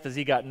 what on earth has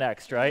he got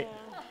next, right?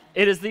 Yeah.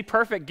 It is the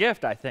perfect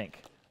gift, I think.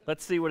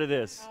 Let's see what it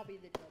is. I'll be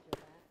the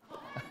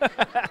judge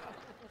of that.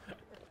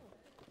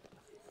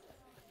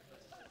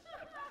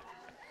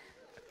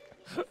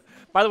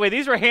 By the way,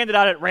 these were handed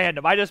out at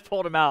random. I just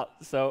pulled them out,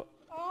 so.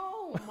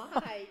 Oh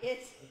my,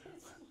 it's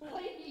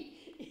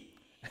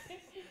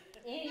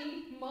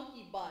any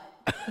monkey butt.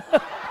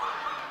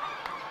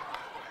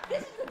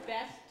 This is the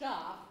best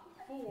stuff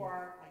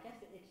for, I guess,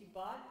 the itchy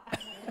butt.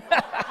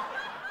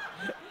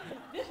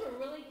 This will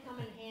really come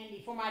in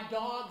handy for my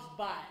dog's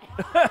butt.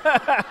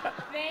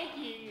 Thank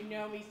you. You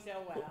know me so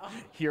well.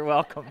 You're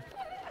welcome.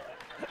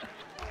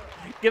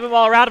 Give them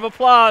all a round of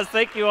applause.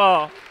 Thank you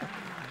all.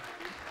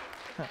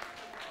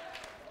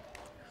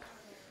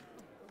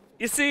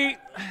 You see,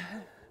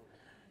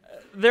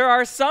 there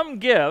are some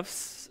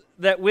gifts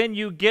that when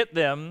you get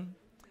them,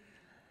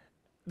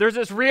 there's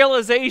this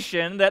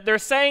realization that they're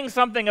saying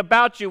something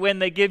about you when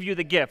they give you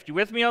the gift. You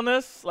with me on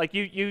this? Like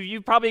you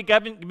probably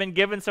been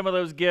given some of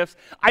those gifts.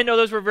 I know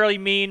those were really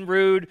mean,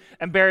 rude,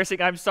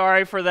 embarrassing. I'm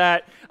sorry for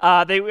that.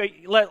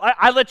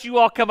 I let you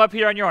all come up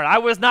here on your own. I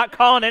was not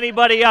calling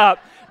anybody up.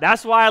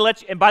 That's why I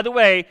let you. And by the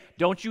way,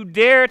 don't you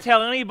dare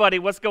tell anybody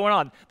what's going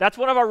on. That's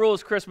one of our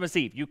rules Christmas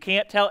Eve. You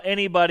can't tell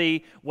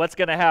anybody what's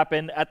going to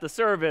happen at the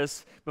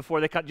service before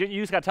they come. You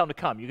just got to tell them to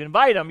come. You can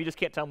invite them. You just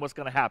can't tell them what's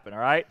going to happen, all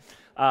right?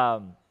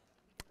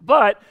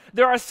 But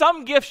there are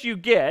some gifts you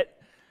get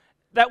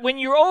that when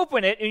you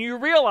open it and you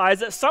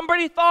realize that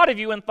somebody thought of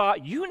you and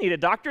thought, you need a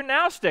Dr.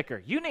 Now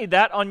sticker. You need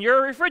that on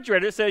your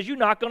refrigerator that says you're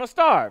not going to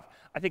starve.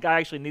 I think I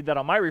actually need that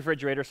on my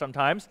refrigerator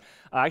sometimes.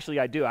 Actually,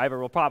 I do. I have a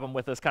real problem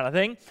with this kind of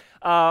thing.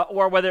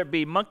 Or whether it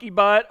be monkey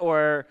butt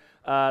or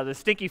the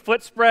stinky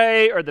foot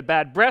spray or the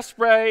bad breath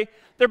spray.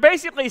 They're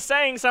basically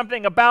saying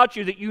something about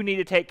you that you need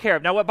to take care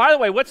of. Now, by the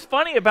way, what's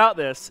funny about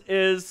this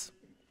is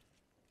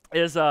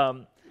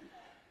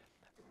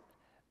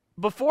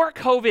before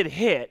COVID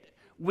hit,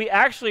 we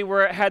actually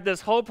had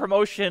this whole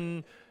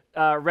promotion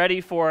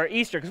ready for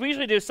Easter, because we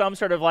usually do some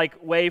sort of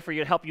like way for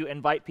you to help you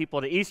invite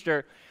people to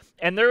Easter.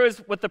 And there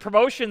was, with the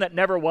promotion that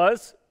never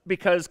was,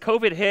 because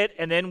COVID hit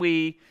and then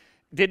we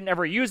didn't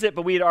ever use it,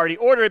 but we had already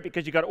ordered it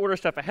because you got to order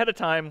stuff ahead of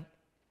time.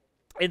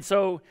 And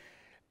so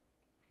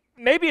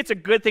maybe it's a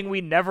good thing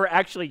we never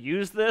actually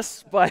used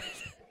this, but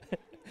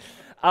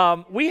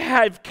we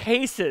had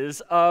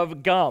cases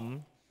of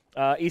gum,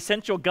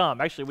 essential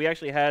gum. Actually, we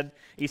actually had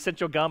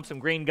essential gum, some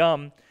green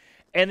gum.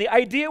 And the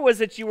idea was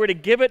that you were to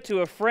give it to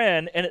a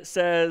friend, and it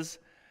says,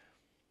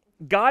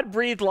 God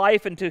breathed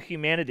life into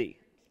humanity,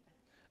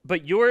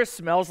 but yours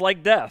smells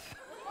like death.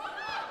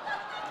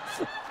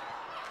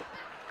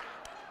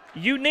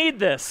 You need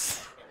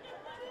this.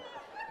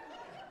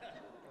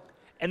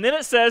 And then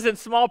it says in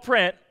small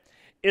print,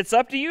 it's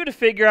up to you to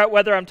figure out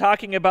whether I'm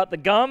talking about the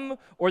gum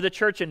or the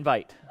church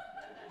invite.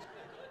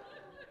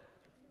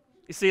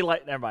 You see,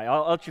 never mind,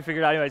 I'll let you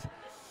figure it out anyways.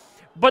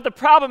 But the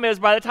problem is,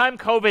 by the time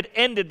COVID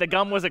ended, the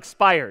gum was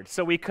expired,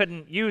 so we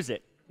couldn't use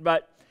it.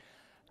 But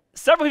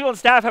several people on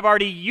staff have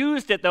already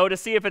used it, though, to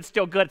see if it's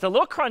still good. It's a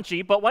little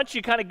crunchy, but once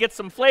you kind of get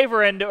some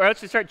flavor into it, or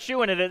once you start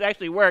chewing it, it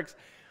actually works.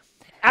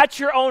 At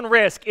your own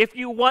risk, if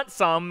you want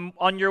some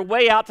on your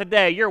way out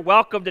today, you're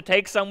welcome to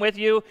take some with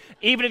you.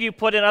 Even if you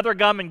put in other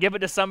gum and give it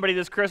to somebody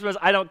this Christmas,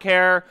 I don't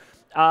care.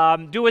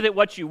 Do with it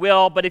what you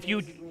will, but if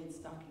you...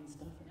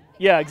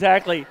 Yeah,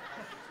 exactly.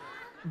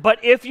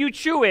 But if you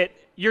chew it,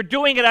 you're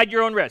doing it at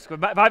your own risk.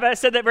 If I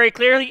said that very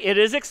clearly, it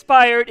is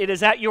expired. It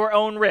is at your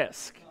own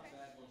risk.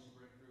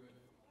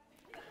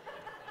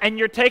 And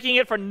you're taking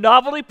it for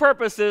novelty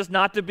purposes,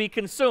 not to be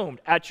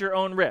consumed, at your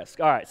own risk.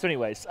 All right, so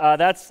anyways,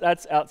 that's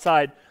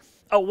outside.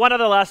 Oh, one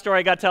other last story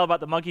I got to tell about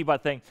the monkey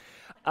butt thing.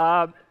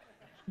 Do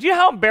you know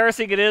how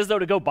embarrassing it is, though,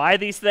 to go buy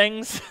these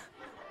things?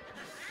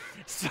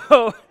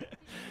 So...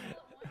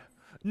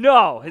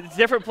 No, it's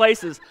different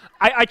places.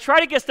 I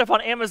try to get stuff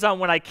on Amazon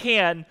when I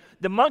can.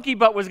 The monkey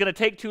butt was going to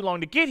take too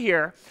long to get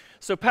here.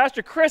 So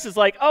Pastor Chris is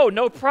like, oh,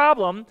 no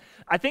problem.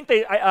 I think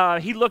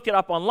he looked it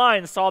up online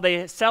and saw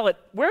they sell it.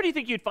 Where do you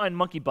think you'd find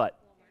monkey butt?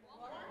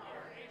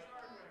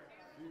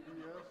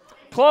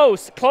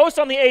 Close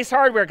on the Ace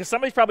Hardware, because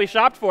somebody's probably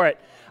shopped for it.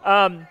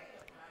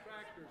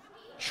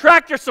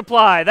 Tractor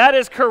Supply, that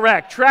is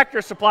correct.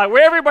 Tractor Supply,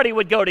 where everybody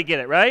would go to get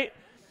it, right?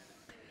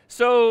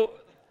 So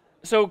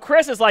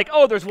Chris is like,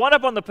 oh, there's one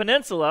up on the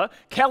peninsula.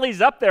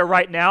 Kelly's up there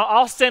right now.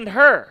 I'll send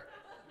her.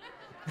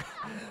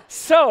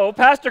 So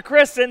Pastor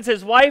Chris sends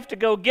his wife to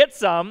go get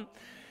some.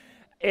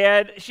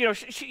 And,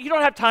 you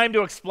don't have time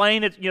to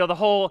explain it, the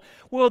whole,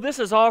 well, this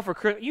is all for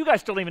Chris. You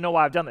guys still don't even know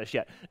why I've done this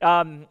yet.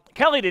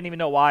 Kelly didn't even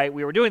know why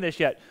we were doing this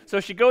yet. So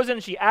she goes in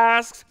and she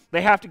asks.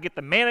 They have to get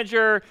the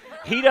manager.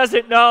 He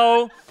doesn't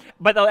know.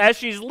 But as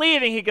she's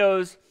leaving, he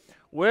goes,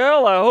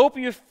 well, I hope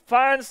you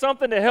find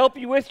something to help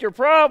you with your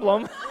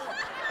problem.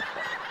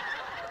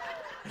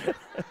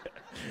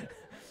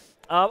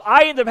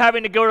 I ended up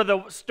having to go to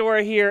the store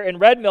here in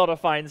Red Mill to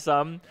find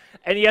some.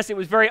 And yes, it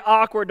was very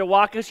awkward to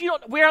walk, because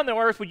where on the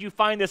earth would you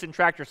find this in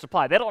Tractor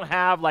Supply? They don't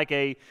have like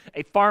a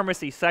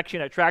pharmacy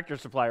section at Tractor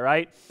Supply,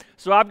 right?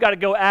 So I've got to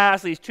go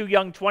ask these two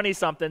young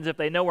 20-somethings if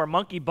they know where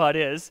monkey butt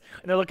is.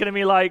 And they're looking at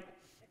me like,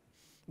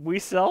 we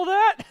sell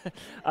that?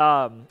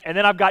 And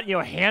then I've got,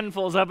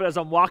 handfuls of it as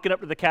I'm walking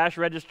up to the cash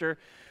register.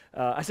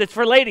 I said, it's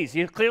for ladies.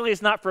 Clearly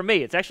it's not for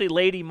me. It's actually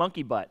lady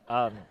monkey butt.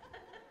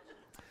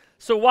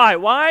 So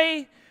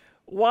why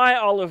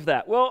all of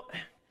that? Well,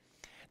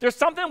 there's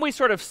something we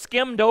sort of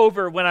skimmed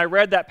over when I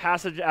read that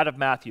passage out of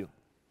Matthew,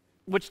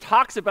 which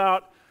talks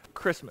about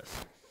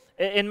Christmas.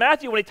 In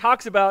Matthew, when he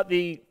talks about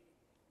the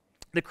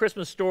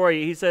Christmas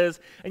story, he says,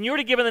 and you're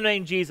to give him the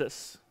name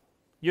Jesus.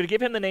 You're to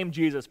give him the name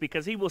Jesus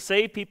because he will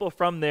save people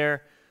from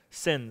their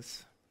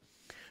sins.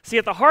 See,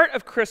 at the heart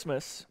of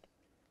Christmas,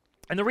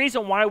 and the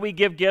reason why we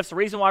give gifts, the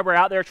reason why we're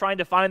out there trying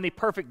to find the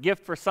perfect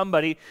gift for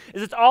somebody,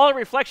 is it's all a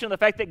reflection of the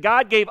fact that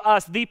God gave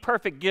us the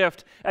perfect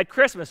gift at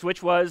Christmas,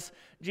 which was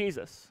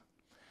Jesus.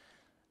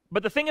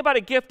 But the thing about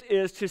a gift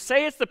is to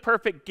say it's the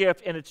perfect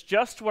gift and it's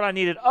just what I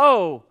needed.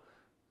 Oh,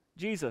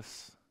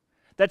 Jesus.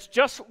 That's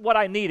just what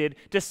I needed.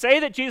 To say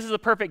that Jesus is a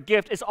perfect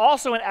gift is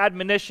also an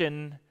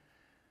admonition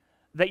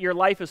that your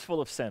life is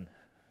full of sin.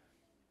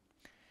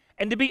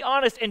 And to be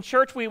honest, in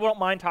church we won't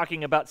mind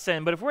talking about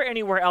sin, but if we're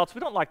anywhere else,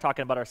 we don't like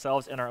talking about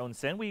ourselves and our own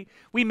sin.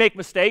 We make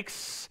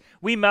mistakes.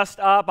 We messed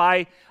up.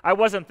 I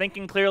wasn't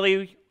thinking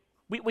clearly.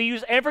 We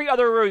use every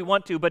other word we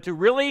want to, but to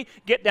really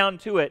get down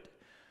to it,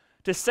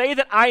 to say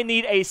that I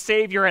need a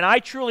Savior and I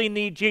truly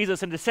need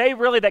Jesus, and to say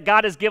really that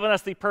God has given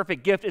us the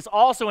perfect gift is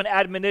also an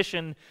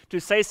admonition to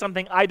say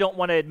something I don't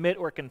want to admit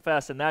or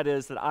confess, and that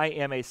is that I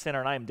am a sinner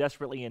and I am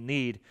desperately in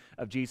need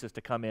of Jesus to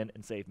come in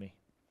and save me.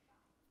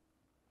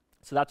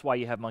 So that's why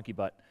you have monkey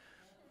butt.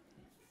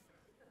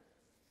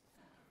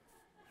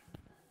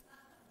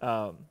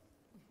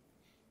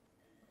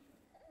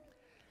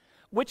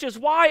 Which is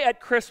why at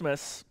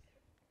Christmas,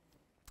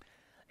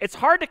 it's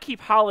hard to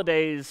keep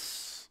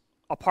holidays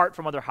apart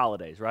from other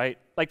holidays, right?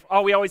 Like,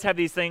 we always have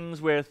these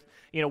things with,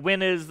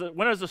 when is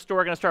the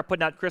store going to start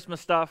putting out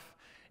Christmas stuff?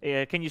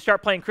 Can you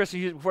start playing Christmas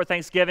music before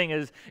Thanksgiving?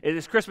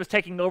 Is Christmas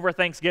taking over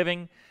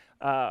Thanksgiving?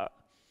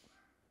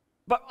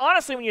 But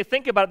honestly, when you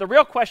think about it, the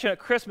real question at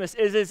Christmas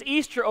is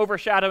Easter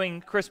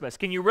overshadowing Christmas?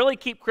 Can you really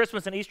keep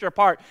Christmas and Easter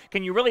apart?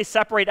 Can you really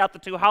separate out the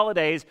two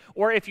holidays?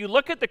 Or if you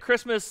look at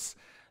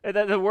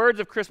the words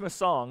of Christmas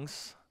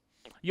songs,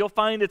 you'll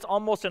find it's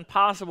almost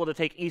impossible to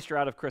take Easter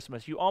out of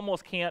Christmas. You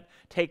almost can't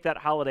take that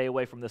holiday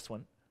away from this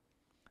one.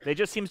 They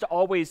just seems to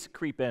always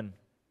creep in.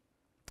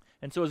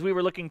 And so as we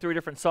were looking through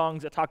different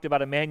songs that talked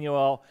about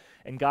Emmanuel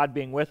and God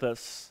being with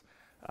us,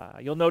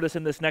 you'll notice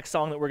in this next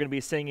song that we're going to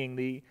be singing,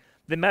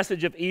 the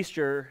message of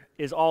Easter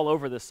is all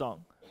over this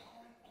song.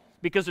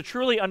 Because to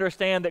truly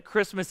understand that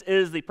Christmas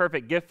is the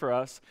perfect gift for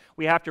us,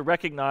 we have to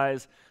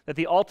recognize that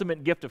the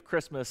ultimate gift of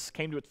Christmas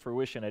came to its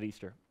fruition at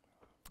Easter.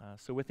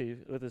 So with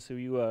us,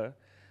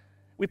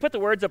 we put the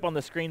words up on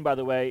the screen, by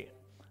the way.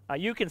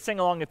 You can sing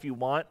along if you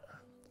want,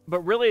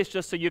 but really it's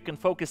just so you can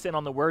focus in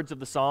on the words of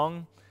the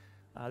song,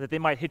 that they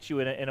might hit you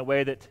in a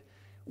way that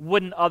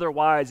wouldn't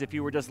otherwise if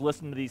you were just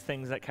listening to these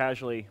things that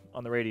casually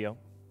on the radio.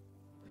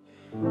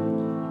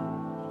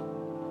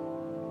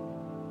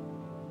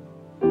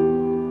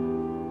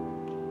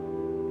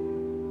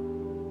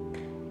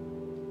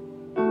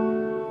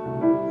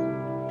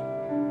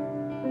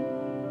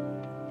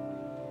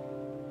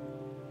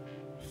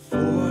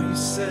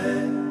 Set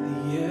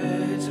the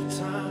edge of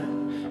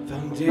time,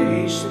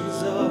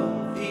 foundations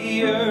of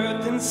the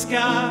earth and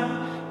sky.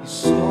 You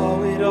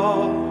saw it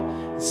all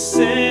and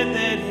said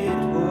that it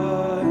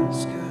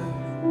was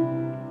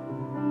good.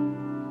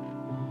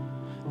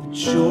 The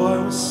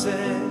joy was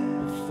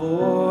set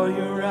before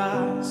your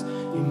eyes.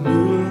 You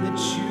knew that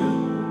you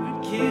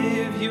would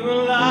give your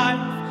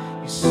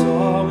life. You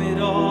saw it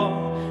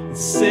all and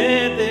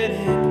said that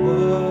it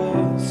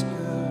was good.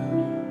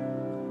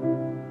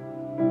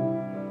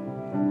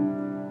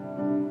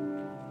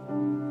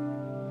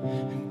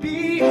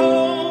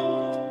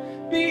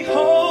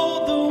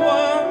 Behold, the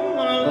one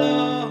our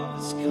love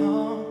has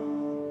come.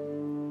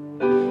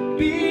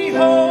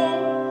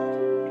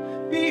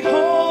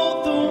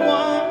 Behold, the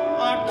one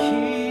our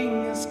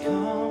King has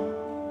come.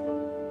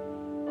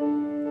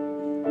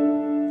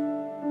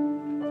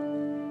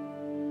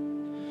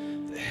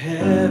 The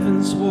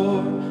heavens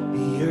war,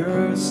 the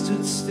earth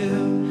stood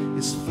still.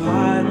 His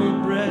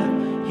final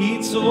breath,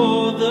 he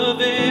tore the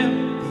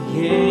veil.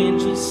 The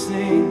angels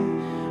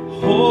sing,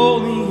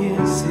 holy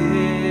is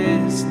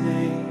his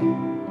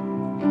name.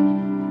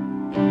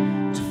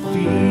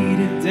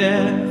 Defeated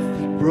death,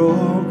 he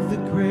broke the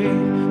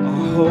grave.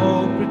 Our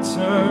hope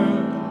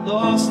returned,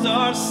 lost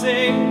our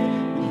saved.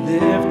 We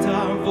lift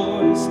our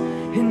voice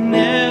in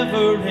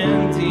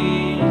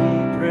never-ending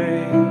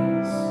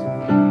praise.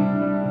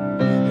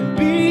 And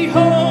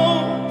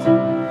behold,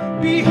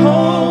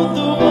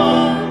 the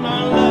one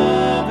our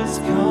love has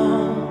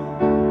come.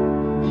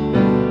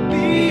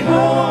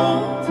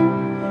 Behold,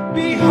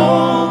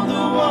 the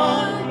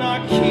one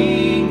our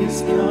King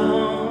has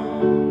come.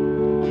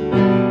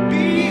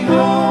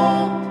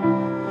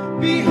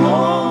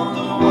 Behold,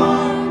 the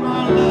one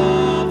our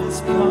love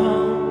has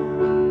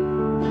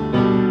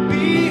come.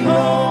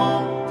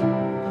 Behold,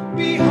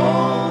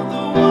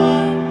 the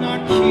one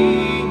our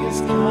King has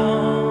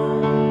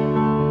come.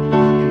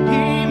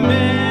 Emmanuel,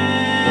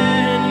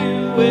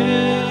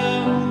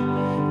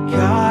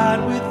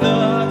 God with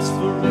us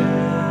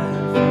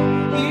forever.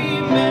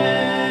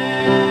 Emmanuel.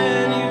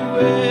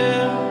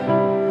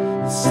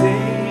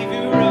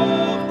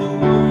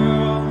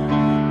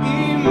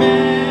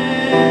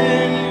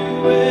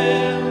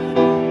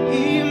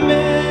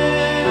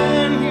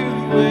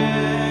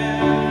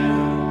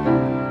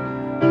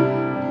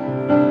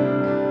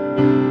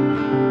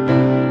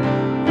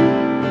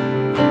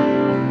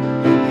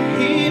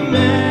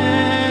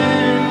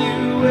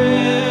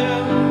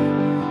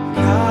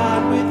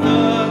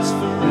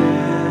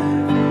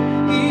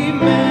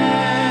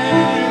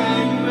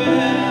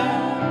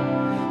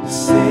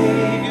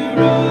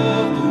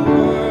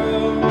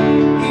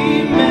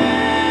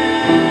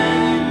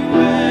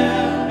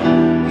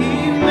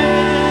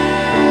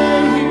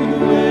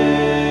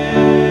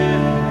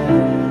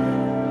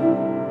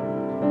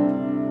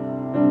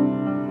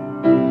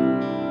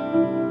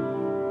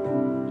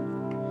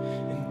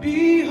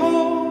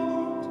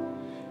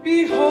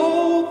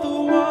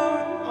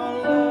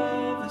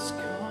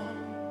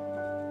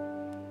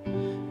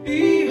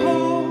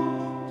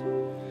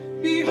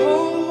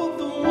 Behold,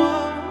 the one,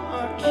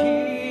 our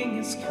King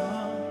is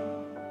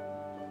come.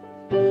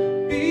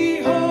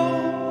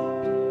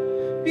 Behold,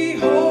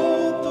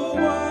 behold, the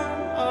one,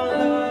 our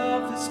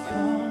love has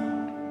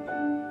come.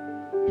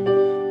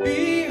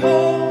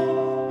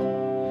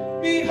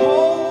 Behold,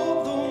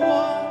 behold, the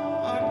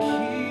one, our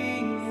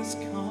King is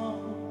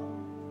come.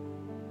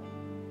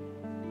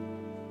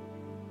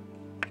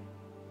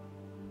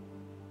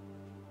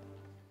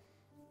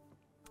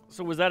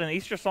 So was that an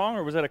Easter song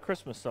or was that a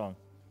Christmas song?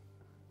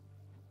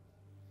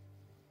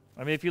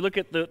 I mean, if you look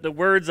at the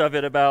words of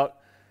it about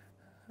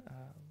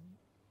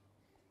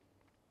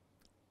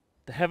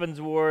the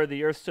heavens war,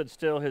 the earth stood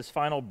still, his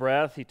final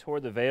breath, he tore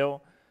the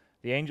veil.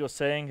 The angels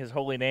sang his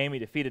holy name, he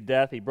defeated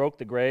death, he broke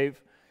the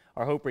grave.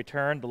 Our hope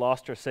returned, the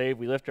lost are saved,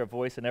 we lift our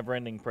voice in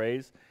never-ending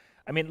praise.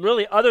 I mean,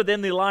 really, other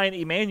than the line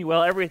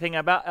Emmanuel, everything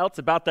else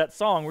about that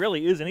song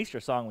really is an Easter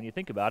song when you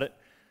think about it.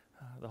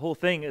 The whole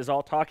thing is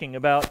all talking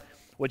about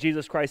what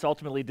Jesus Christ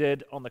ultimately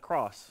did on the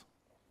cross.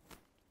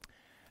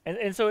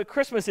 And so at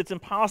Christmas, it's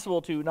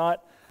impossible to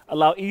not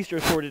allow Easter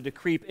sort of to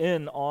creep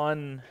in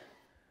on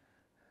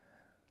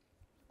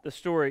the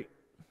story.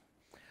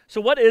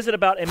 So what is it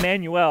about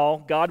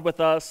Emmanuel, God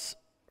with us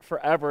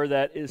forever,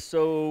 that is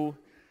so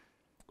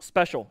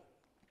special?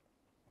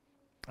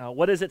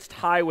 What is its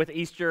tie with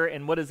Easter,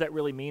 and what does that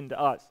really mean to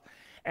us?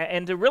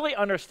 And to really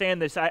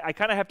understand this, I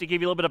kind of have to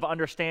give you a little bit of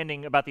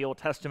understanding about the Old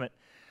Testament.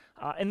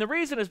 And the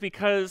reason is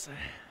because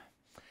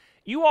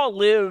you all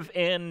live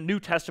in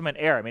New Testament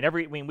era. I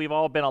mean, we've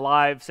all been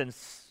alive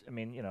since, the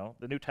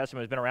New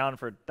Testament has been around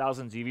for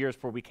thousands of years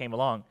before we came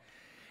along.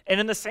 And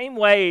in the same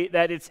way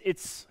that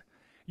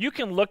you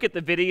can look at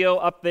the video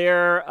up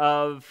there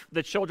of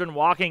the children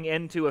walking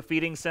into a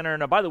feeding center.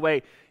 And by the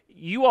way,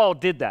 you all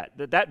did that.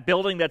 That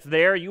building that's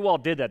there, you all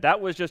did that.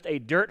 That was just a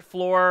dirt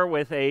floor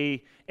with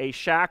a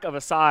shack of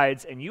a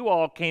sides, and you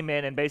all came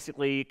in and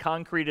basically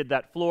concreted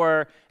that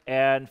floor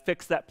and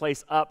fixed that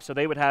place up so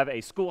they would have a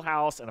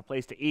schoolhouse and a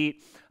place to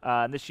eat.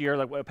 And this year,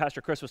 like what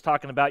Pastor Chris was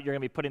talking about, you're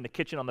going to be putting the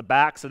kitchen on the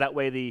back so that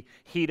way the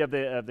heat of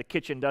the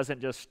kitchen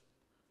doesn't just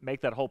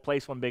make that whole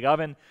place one big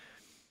oven.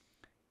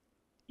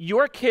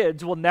 Your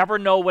kids will never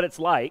know what it's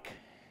like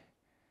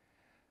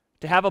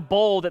to have a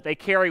bowl that they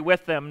carry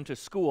with them to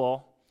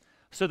school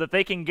so that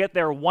they can get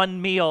their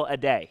one meal a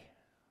day.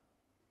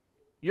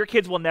 Your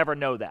kids will never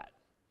know that,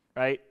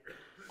 right?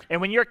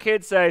 And when your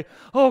kids say,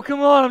 "Oh,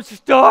 come on, I'm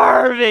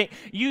starving,"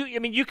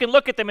 you can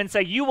look at them and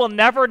say, you will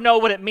never know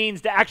what it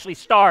means to actually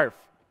starve,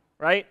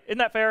 right? Isn't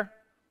that fair?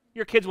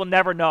 Your kids will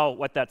never know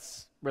what that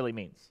really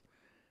means.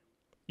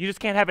 You just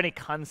can't have any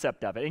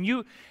concept of it. And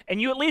you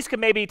at least can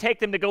maybe take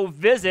them to go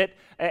visit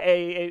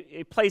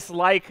a place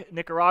like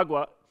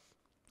Nicaragua,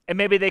 and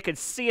maybe they could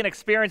see and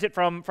experience it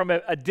from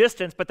a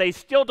distance, but they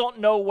still don't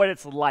know what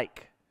it's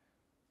like,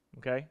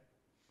 okay?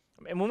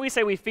 And when we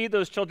say we feed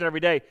those children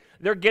every day,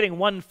 they're getting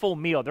one full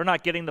meal. They're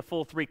not getting the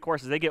full 3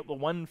 courses. They get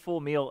one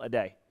full meal a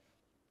day,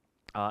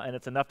 and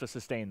it's enough to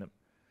sustain them.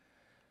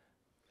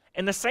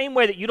 In the same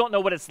way that you don't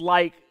know what it's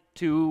like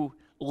to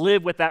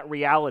live with that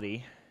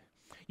reality,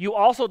 you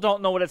also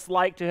don't know what it's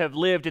like to have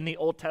lived in the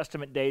Old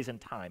Testament days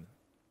and time.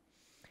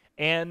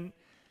 And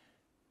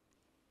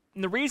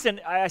the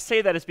reason I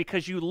say that is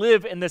because you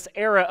live in this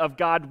era of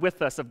God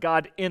with us, of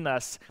God in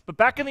us. But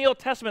back in the Old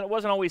Testament, it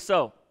wasn't always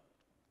so.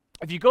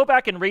 If you go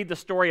back and read the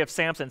story of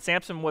Samson,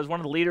 Samson was one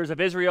of the leaders of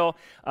Israel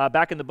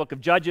back in the book of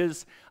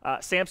Judges.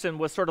 Samson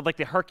was sort of like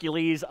the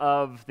Hercules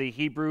of the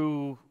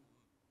Hebrew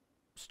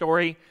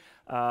story,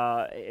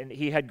 and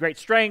he had great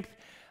strength.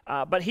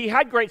 But he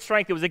had great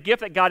strength. It was a gift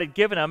that God had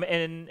given him,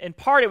 and in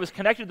part it was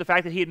connected to the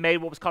fact that he had made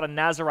what was called a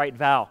Nazirite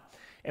vow.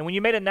 And when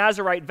you made a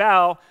Nazirite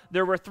vow,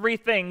 there were 3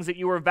 things that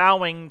you were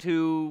vowing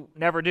to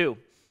never do.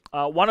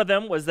 One of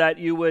them was that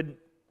you would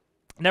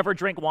never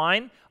drink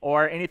wine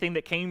or anything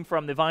that came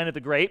from the vine of the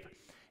grape.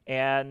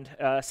 And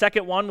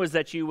second one was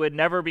that you would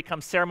never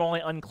become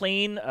ceremonially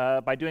unclean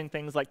by doing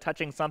things like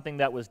touching something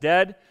that was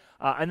dead.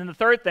 And then the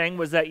third thing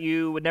was that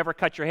you would never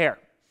cut your hair.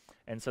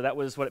 And so that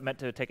was what it meant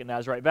to take a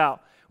Nazirite vow.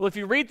 Well, if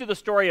you read through the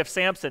story of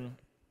Samson,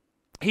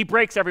 he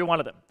breaks every one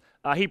of them.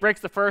 He breaks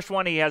the first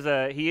one. He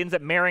ends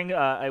up marrying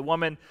a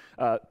woman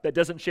that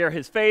doesn't share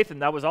his faith,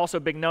 and that was also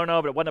a big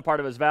no-no, but it wasn't a part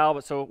of his vow,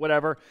 but so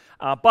whatever.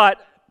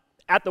 But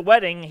at the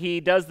wedding, he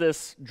does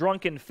this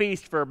drunken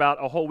feast for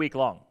about a whole week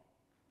long.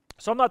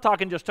 So I'm not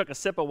talking just took a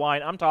sip of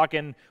wine. I'm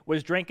talking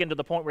was drinking to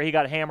the point where he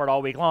got hammered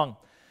all week long.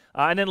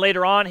 And then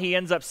later on, he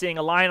ends up seeing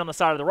a lion on the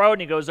side of the road,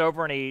 and he goes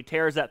over and he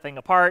tears that thing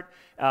apart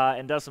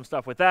and does some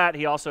stuff with that.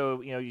 He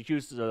also,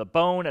 uses a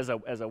bone as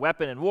a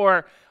weapon in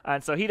war,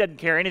 and so he doesn't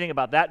care anything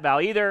about that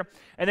vow either.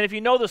 And then if you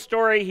know the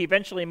story, he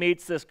eventually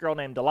meets this girl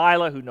named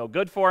Delilah, who's no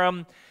good for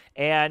him,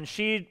 and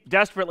she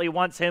desperately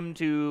wants him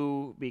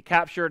to be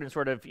captured and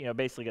sort of,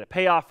 basically get a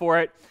payoff for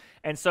it.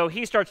 And so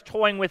he starts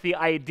toying with the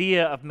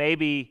idea of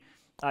maybe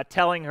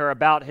telling her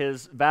about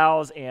his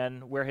vows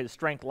and where his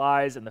strength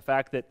lies, and the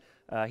fact that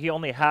He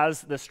only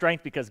has the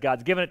strength because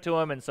God's given it to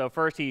him. And so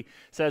first he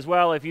says,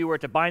 well, if you were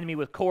to bind me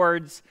with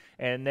cords,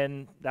 and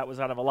then that was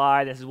out of a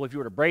lie. And he says, well, if you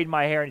were to braid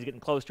my hair, and he's getting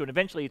close to it. And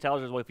eventually he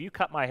tells her, well, if you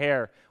cut my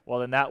hair, well,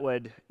 then that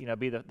would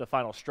be the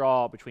final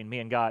straw between me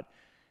and God.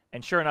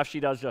 And sure enough, she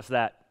does just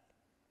that.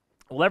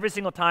 Well, every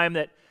single time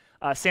that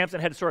Samson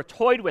had sort of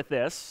toyed with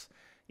this,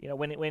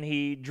 when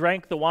he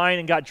drank the wine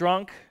and got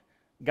drunk,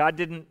 God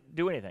didn't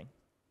do anything.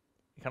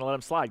 He kind of let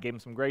him slide, gave him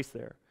some grace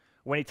there.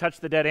 When he touched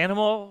the dead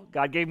animal,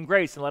 God gave him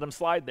grace and let him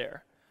slide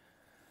there.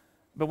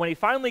 But when he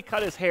finally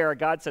cut his hair,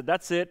 God said,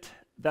 that's it,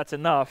 that's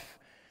enough.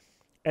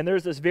 And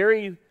there's this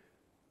very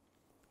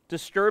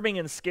disturbing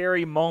and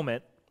scary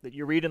moment that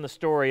you read in the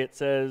story. It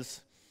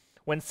says,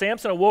 when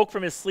Samson awoke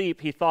from his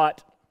sleep, he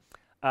thought,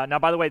 now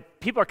by the way,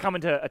 people are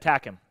coming to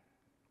attack him.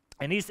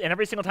 And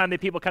every single time that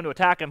people come to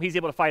attack him, he's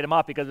able to fight them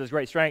off because of his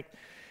great strength.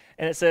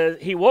 And it says,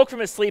 he woke from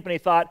his sleep and he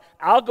thought,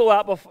 I'll go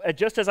out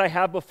just as I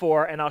have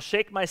before, and I'll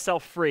shake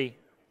myself free.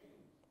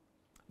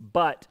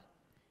 But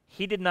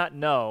he did not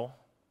know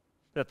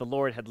that the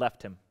Lord had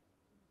left him.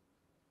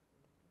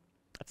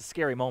 That's a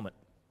scary moment.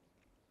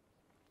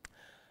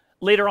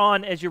 Later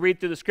on, as you read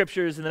through the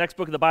scriptures, in the next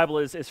book of the Bible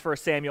is 1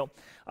 Samuel.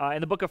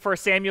 In the book of 1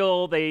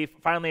 Samuel, they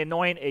finally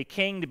anoint a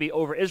king to be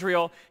over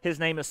Israel. His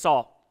name is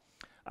Saul.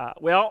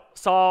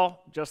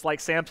 Saul, just like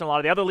Samson, a lot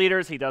of the other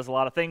leaders, he does a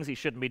lot of things he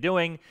shouldn't be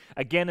doing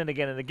again and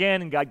again and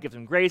again, and God gives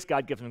him grace,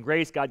 God gives him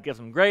grace, God gives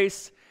him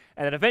grace.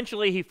 And then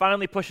eventually he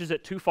finally pushes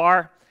it too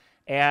far,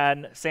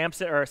 and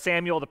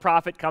Samuel the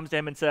prophet comes to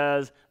him and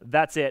says,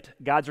 that's it.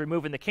 God's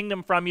removing the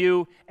kingdom from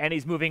you, and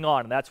he's moving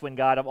on. And that's when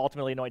God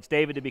ultimately anoints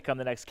David to become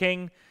the next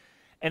king.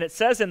 And it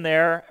says in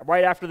there,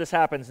 right after this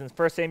happens, in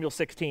 1 Samuel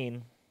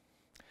 16,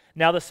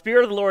 now the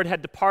Spirit of the Lord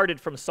had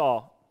departed from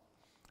Saul,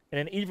 and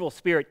an evil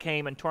spirit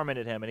came and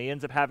tormented him, and he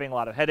ends up having a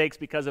lot of headaches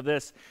because of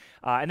this.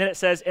 And then it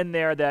says in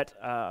there that,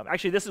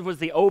 actually this was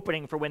the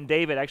opening for when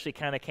David actually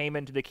kind of came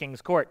into the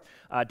king's court.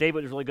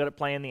 David was really good at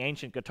playing the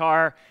ancient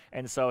guitar,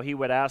 and so he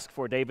would ask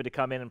for David to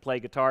come in and play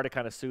guitar to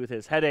kind of soothe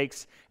his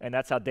headaches, and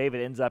that's how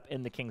David ends up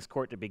in the king's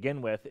court to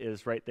begin with,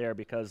 is right there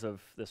because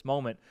of this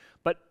moment.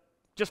 But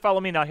just follow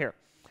me now here.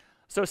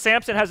 So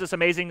Samson has this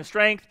amazing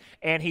strength,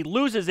 and he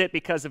loses it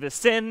because of his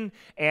sin,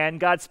 and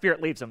God's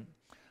Spirit leaves him.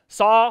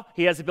 Saul,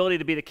 he has the ability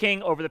to be the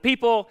king over the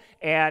people,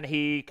 and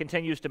he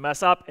continues to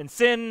mess up and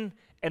sin,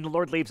 and the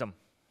Lord leaves him.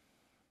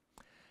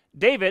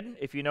 David,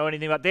 if you know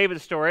anything about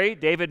David's story,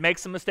 David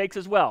makes some mistakes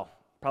as well,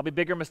 probably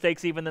bigger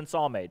mistakes even than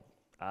Saul made.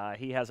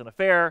 He has an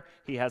affair.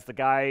 He has the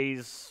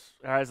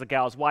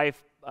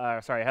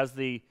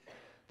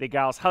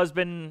gal's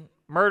husband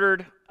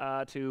murdered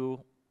to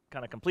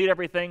kind of complete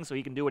everything so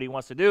he can do what he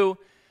wants to do.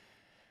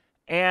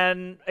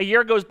 And a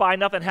year goes by,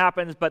 nothing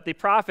happens, but the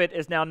prophet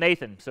is now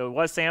Nathan. So it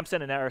was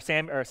Samson, or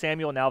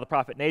Samuel, now the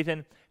prophet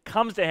Nathan,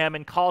 comes to him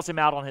and calls him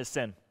out on his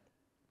sin.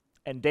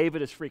 And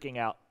David is freaking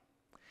out.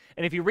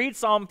 And if you read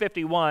Psalm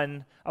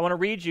 51, I want to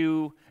read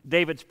you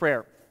David's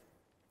prayer.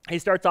 He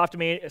starts off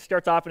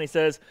and he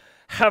says,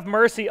 have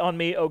mercy on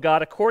me, O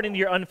God, according to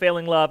your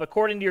unfailing love,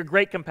 according to your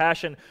great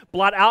compassion.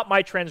 Blot out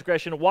my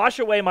transgression, wash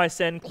away my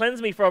sin,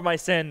 cleanse me from my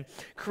sin.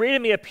 Create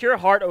in me a pure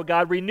heart, O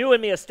God, renew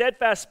in me a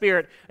steadfast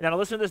spirit. And now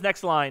listen to this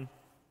next line.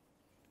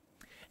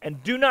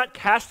 And do not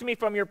cast me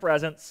from your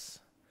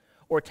presence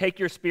or take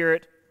your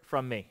spirit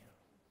from me.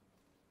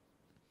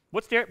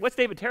 What's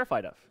David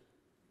terrified of?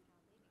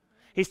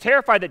 He's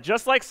terrified that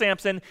just like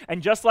Samson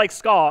and just like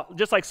Saul,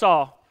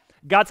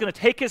 God's going to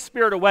take his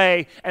spirit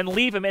away and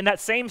leave him in that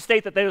same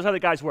state that those other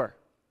guys were.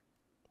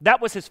 That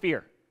was his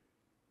fear.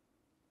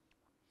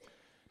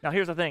 Now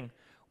here's the thing.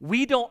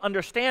 We don't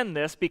understand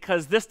this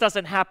because this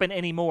doesn't happen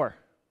anymore.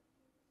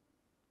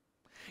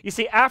 You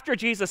see, after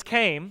Jesus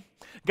came,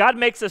 God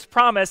makes this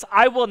promise,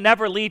 I will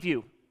never leave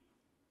you.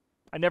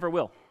 I never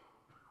will.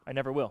 I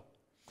never will.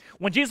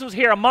 When Jesus was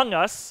here among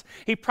us,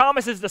 he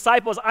promised his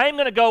disciples, I am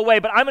going to go away,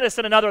 but I'm going to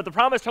send another, the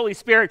promised Holy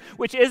Spirit,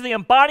 which is the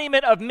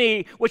embodiment of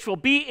me, which will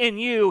be in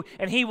you,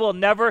 and he will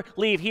never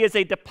leave. He is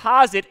a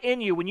deposit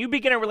in you. When you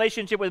begin a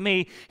relationship with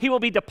me, he will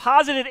be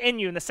deposited in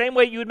you. In the same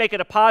way you would make a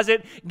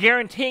deposit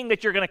guaranteeing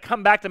that you're going to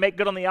come back to make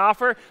good on the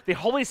offer, the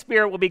Holy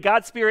Spirit will be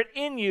God's Spirit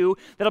in you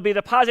that will be a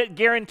deposit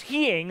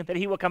guaranteeing that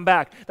he will come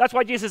back. That's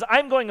why Jesus says,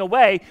 I'm going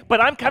away,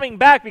 but I'm coming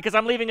back because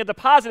I'm leaving a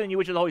deposit in you,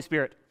 which is the Holy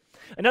Spirit.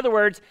 In other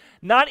words,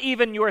 not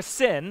even your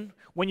sin,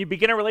 when you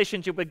begin a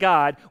relationship with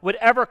God, would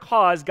ever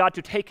cause God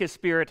to take his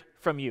spirit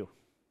from you.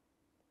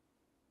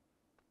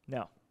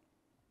 Now,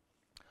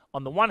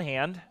 on the one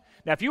hand,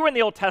 now if you were in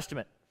the Old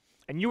Testament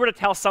and you were to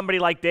tell somebody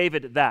like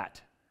David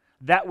that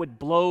would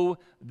blow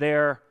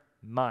their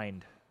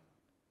mind.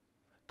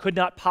 Could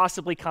not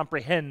possibly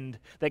comprehend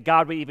that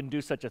God would even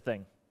do such a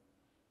thing.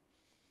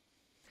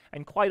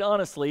 And quite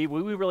honestly,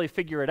 when we really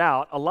figure it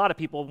out, a lot of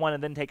people want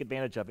to then take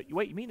advantage of it.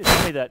 Wait, you mean to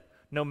tell me that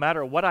no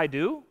matter what I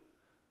do,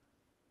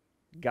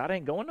 God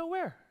ain't going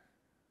nowhere?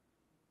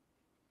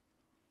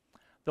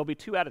 There'll be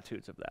two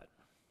attitudes of that.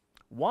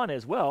 One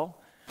is,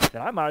 well,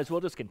 then I might as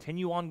well just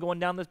continue on going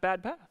down this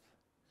bad path.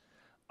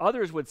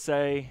 Others would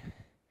say,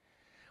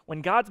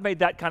 When God's made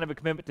that kind of a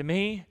commitment to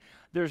me,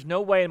 there's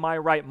no way in my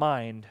right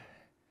mind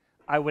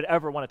I would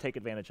ever want to take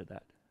advantage of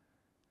that.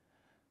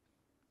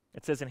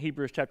 It says in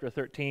Hebrews chapter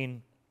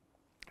 13,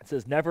 it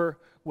says, never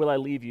will I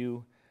leave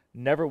you,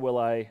 never will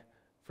I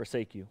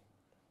forsake you.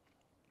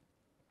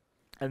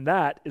 And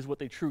that is what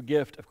the true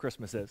gift of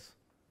Christmas is.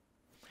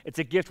 It's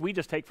a gift we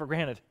just take for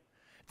granted.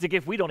 It's a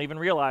gift we don't even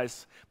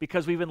realize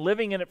because we've been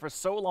living in it for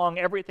so long,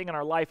 everything in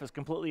our life is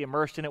completely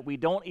immersed in it, we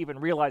don't even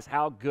realize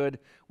how good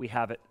we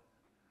have it.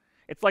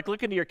 It's like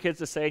looking to your kids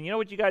and saying, you know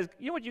what you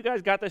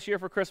guys got this year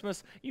for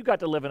Christmas? You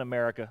got to live in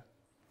America.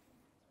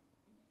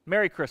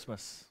 Merry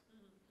Christmas.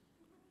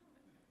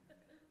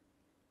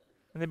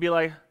 And they'd be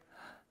like,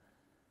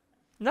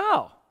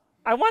 no,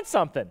 I want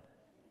something.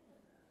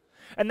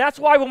 And that's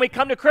why when we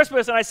come to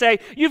Christmas and I say,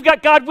 you've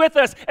got God with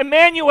us,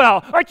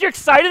 Emmanuel, aren't you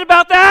excited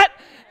about that?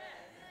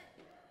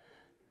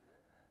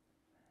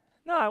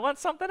 No, I want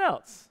something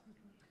else.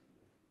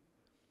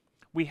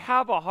 We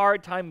have a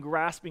hard time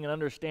grasping and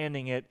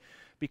understanding it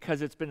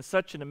because it's been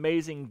such an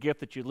amazing gift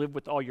that you live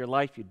with all your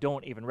life, you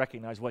don't even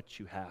recognize what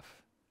you have.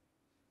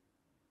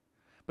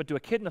 But to a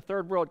kid in a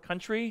third world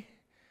country,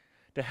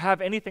 to have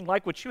anything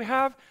like what you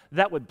have,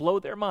 that would blow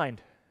their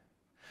mind.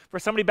 For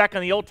somebody back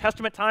in the Old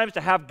Testament times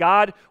to have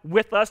God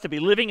with us, to be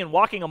living and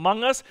walking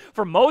among us.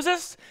 For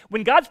Moses,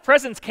 when God's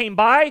presence came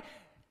by,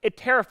 it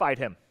terrified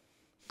him.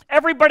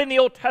 Everybody in the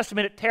Old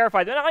Testament, it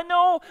terrified them. And I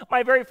know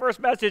my very first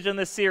message in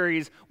this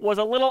series was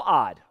a little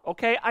odd,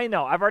 okay? I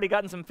know. I've already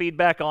gotten some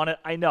feedback on it.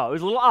 I know. It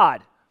was a little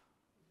odd.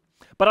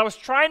 But I was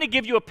trying to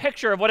give you a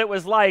picture of what it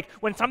was like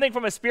when something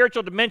from a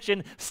spiritual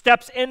dimension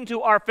steps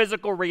into our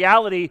physical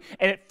reality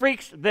and it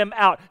freaks them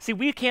out. See,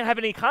 we can't have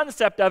any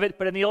concept of it,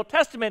 but in the Old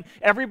Testament,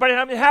 everybody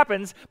time it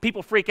happens,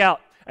 people freak out.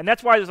 And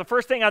that's why there's the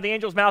first thing out of the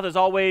angel's mouth is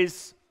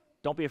always,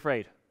 don't be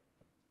afraid.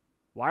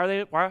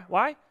 Why?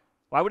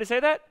 Why would it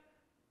say that?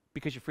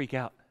 Because you freak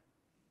out.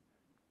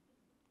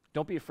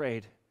 Don't be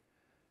afraid.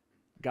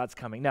 God's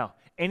coming. Now,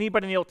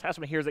 anybody in the Old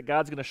Testament hears that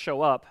God's going to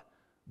show up,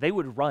 they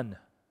would run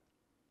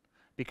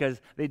because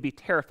they'd be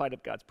terrified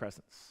of God's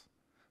presence.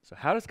 So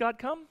how does God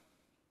come?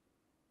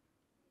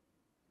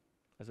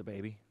 As a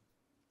baby.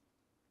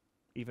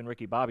 Even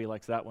Ricky Bobby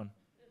likes that one.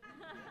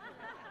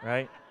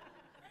 Right?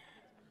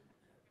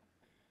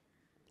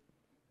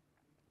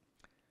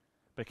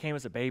 But it came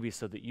as a baby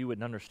so that you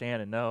would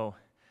understand and know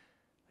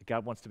that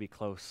God wants to be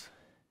close.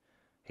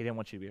 He didn't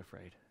want you to be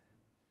afraid.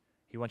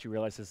 He wants you to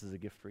realize this is a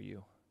gift for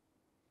you.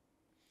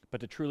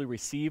 But to truly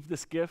receive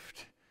this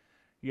gift,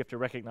 you have to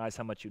recognize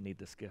how much you need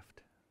this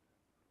gift.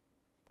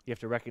 You have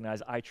to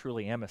recognize I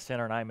truly am a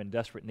sinner and I'm in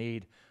desperate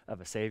need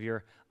of a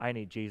Savior. I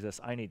need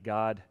Jesus. I need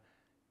God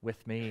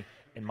with me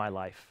in my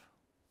life.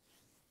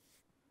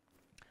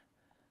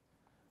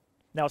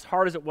 Now, as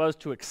hard as it was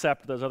to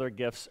accept those other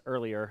gifts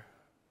earlier,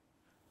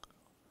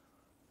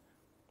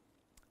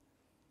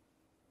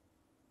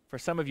 for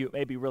some of you, it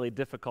may be really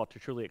difficult to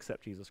truly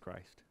accept Jesus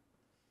Christ.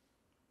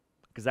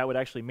 Because that would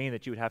actually mean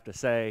that you would have to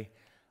say,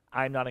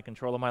 I'm not in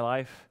control of my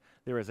life.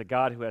 There is a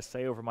God who has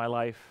say over my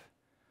life.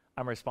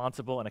 I'm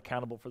responsible and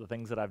accountable for the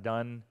things that I've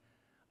done,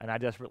 and I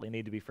desperately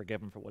need to be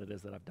forgiven for what it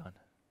is that I've done.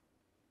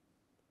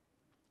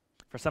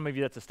 For some of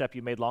you, that's a step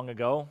you made long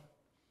ago.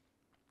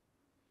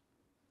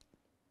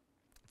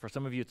 For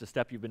some of you, it's a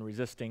step you've been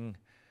resisting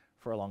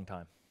for a long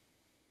time.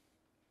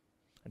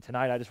 And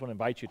tonight, I just want to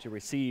invite you to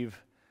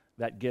receive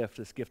that gift,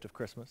 this gift of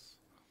Christmas,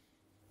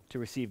 to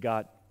receive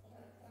God,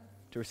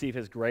 to receive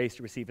His grace,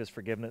 to receive His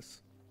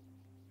forgiveness.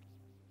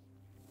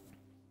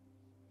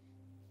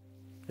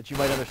 That you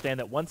might understand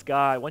that once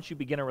you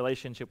begin a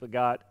relationship with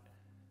God,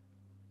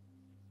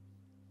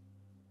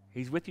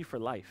 He's with you for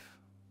life.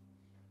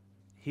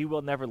 He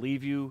will never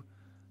leave you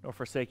nor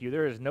forsake you.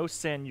 There is no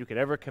sin you could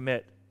ever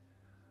commit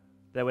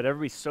that would ever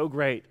be so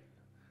great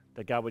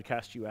that God would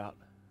cast you out.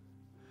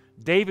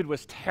 David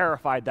was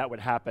terrified that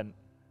would happen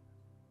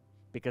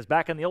because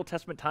back in the Old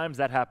Testament times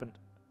that happened.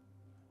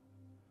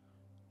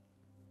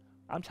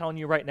 I'm telling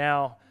you right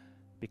now,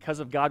 because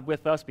of God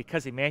with us,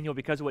 because Emmanuel,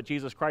 because of what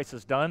Jesus Christ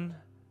has done,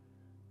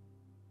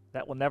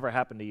 that will never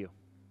happen to you.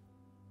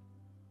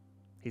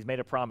 He's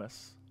made a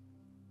promise.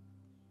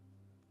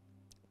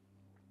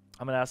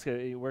 I'm going to ask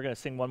you, we're going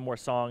to sing one more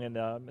song, and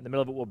in the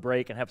middle of it we'll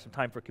break and have some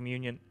time for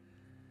communion.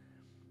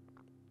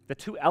 The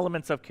two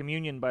elements of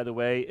communion, by the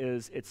way,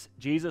 is it's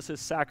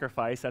Jesus'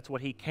 sacrifice. That's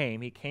what He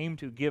came. He came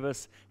to give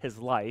us His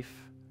life.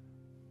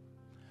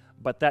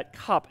 But that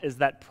cup is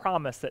that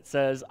promise that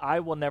says,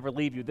 I will never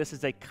leave you. This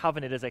is a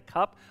covenant. It is a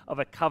cup of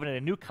a covenant,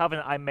 a new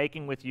covenant I'm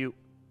making with you.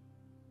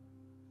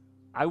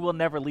 I will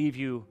never leave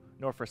you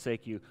nor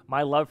forsake you.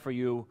 My love for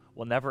you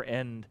will never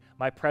end.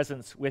 My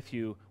presence with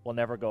you will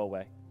never go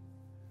away.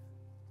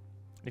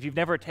 If you've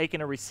never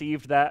taken or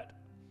received that,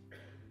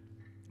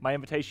 my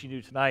invitation to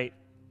you tonight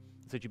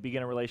is that you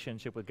begin a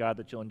relationship with God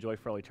that you'll enjoy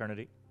for all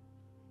eternity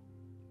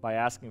by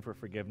asking for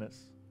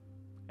forgiveness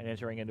and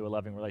entering into a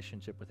loving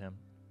relationship with Him.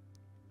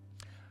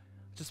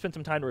 Just spend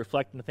some time to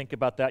reflect and to think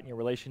about that in your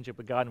relationship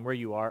with God and where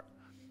you are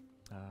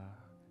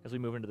as we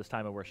move into this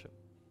time of worship.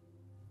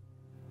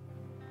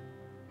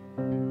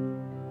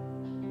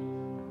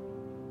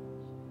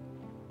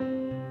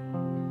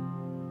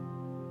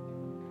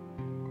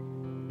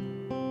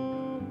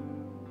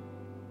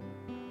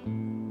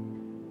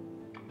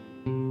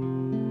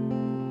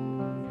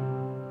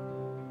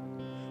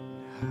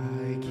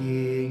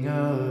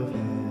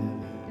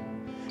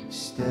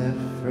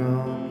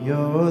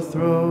 your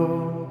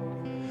throne,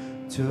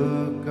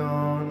 took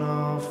on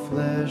all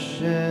flesh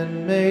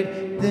and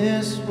made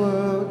this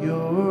world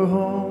your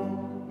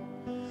home.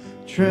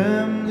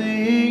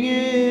 Trembling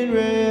in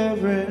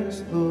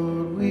reverence,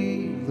 Lord,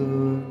 we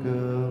look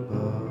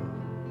above,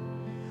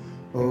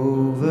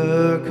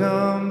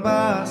 overcome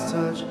by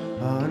such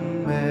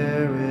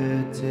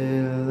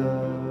unmerited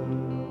love.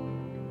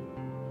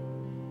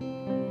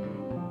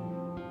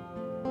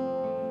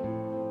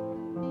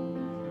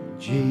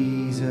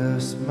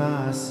 Jesus,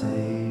 my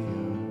Savior,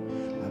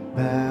 I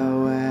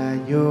bow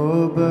at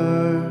your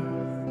birth,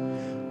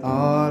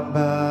 awed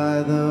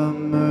by the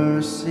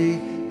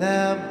mercy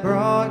that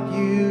brought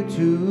you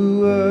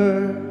to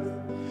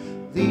earth,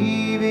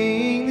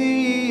 leaving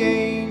the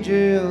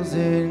angels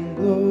in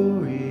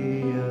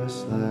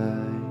glorious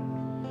light,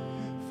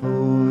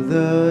 for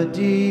the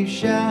deep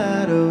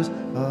shadows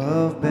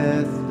of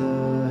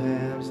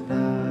Bethlehem's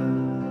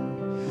night.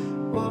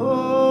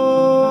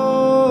 Oh,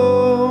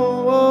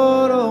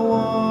 what a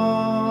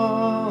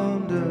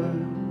wonder,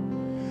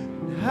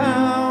 and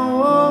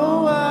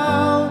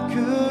how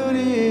could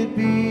it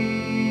be?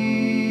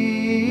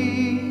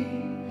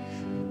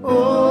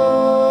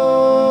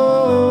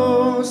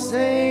 Oh,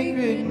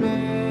 sacred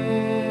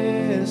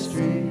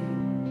mystery,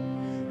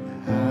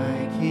 the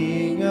High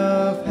King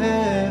of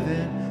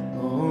heaven,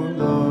 oh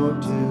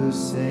Lord, to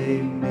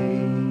save me.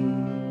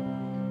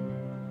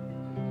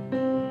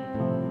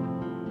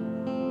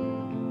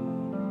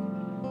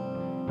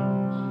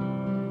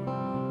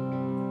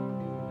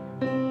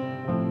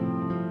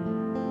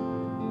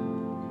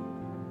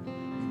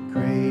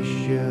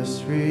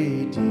 Gracious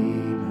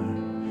Redeemer,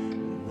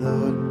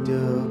 looked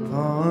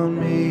upon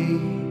me.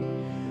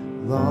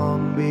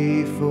 Long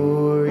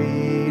before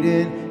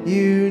Eden,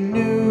 you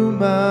knew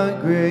my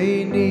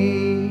great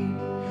need.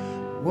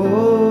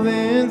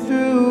 Woven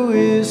through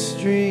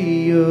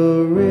history,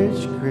 your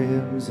rich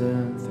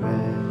crimson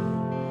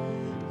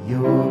thread,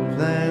 your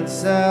planned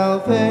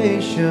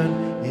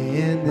salvation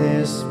in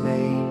this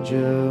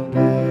manger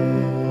bed.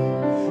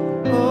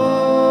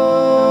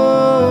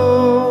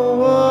 Oh,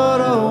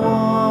 what a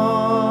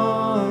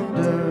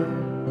wonder,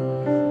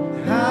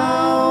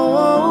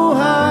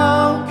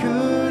 how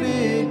could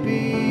it be?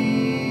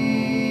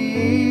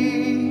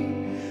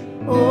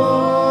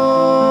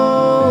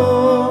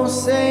 Oh,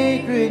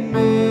 sacred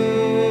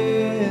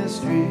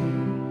mystery,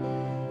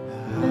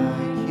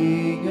 High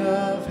King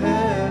of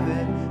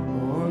heaven,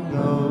 or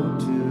Lord,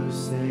 to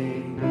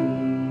save me.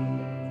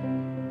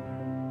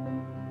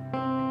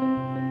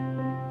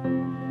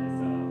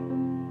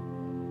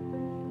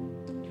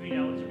 Communion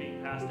elements are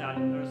being passed out.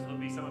 You'll notice there'll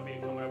be some of you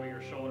coming over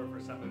your shoulder for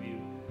some of you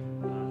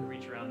to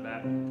reach around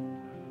back.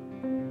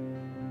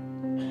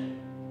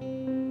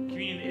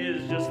 Communion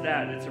is just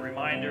that. It's a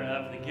reminder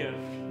of the gift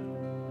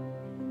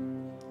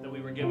that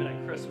we were given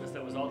at Christmas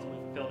that was ultimately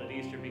fulfilled at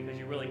Easter, because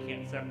you really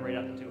can't separate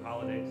out the two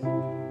holidays.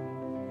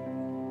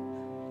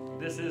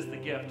 This is the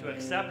gift. To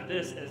accept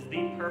this as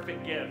the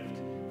perfect gift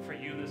for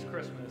you this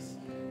Christmas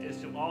is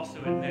to also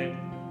admit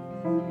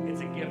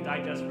it's a gift I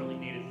desperately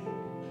needed.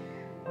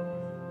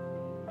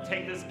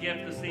 Take this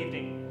gift this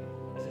evening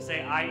as to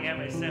say, I am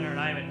a sinner and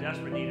I am in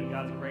desperate need of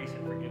God's grace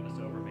and forgiveness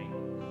over me.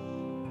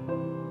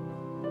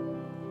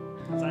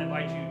 So I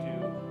invite you to,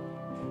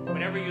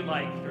 whenever you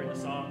like during the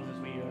songs as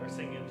we are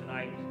singing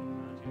tonight,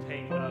 to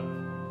take of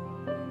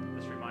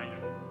this reminder.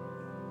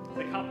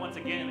 The cup, once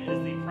again,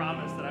 is the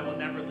promise that I will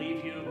never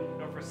leave you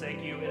nor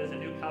forsake you. It is a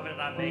new covenant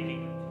I'm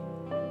making.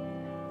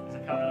 It's a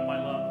covenant of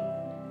my love.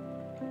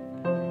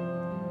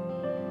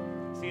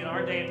 See, in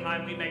our day and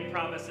time, we make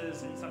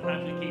promises, and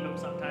sometimes we keep them,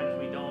 sometimes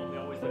we don't. We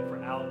always look for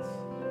outs.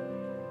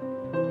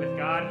 With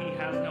God, He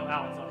has no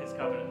outs on His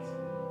covenants.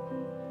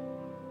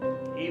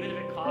 Even if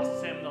it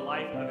costs Him the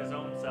life of His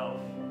own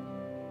self,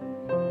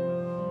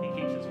 He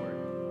keeps His word.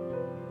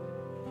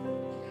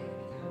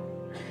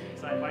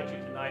 So I invite you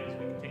tonight, as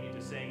we continue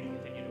to sing and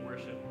continue to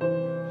worship,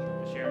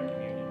 to share in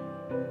communion.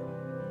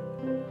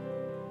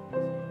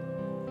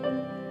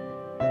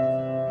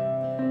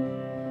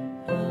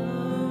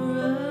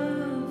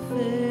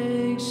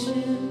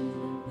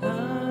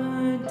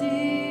 Our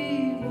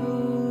devotion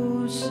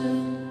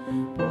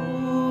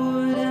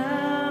poured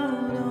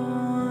out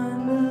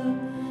on the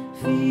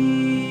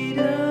feet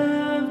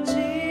of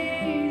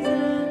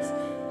Jesus.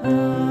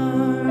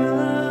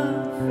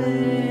 Our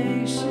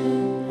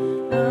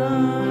affection,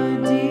 our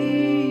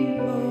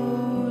devotion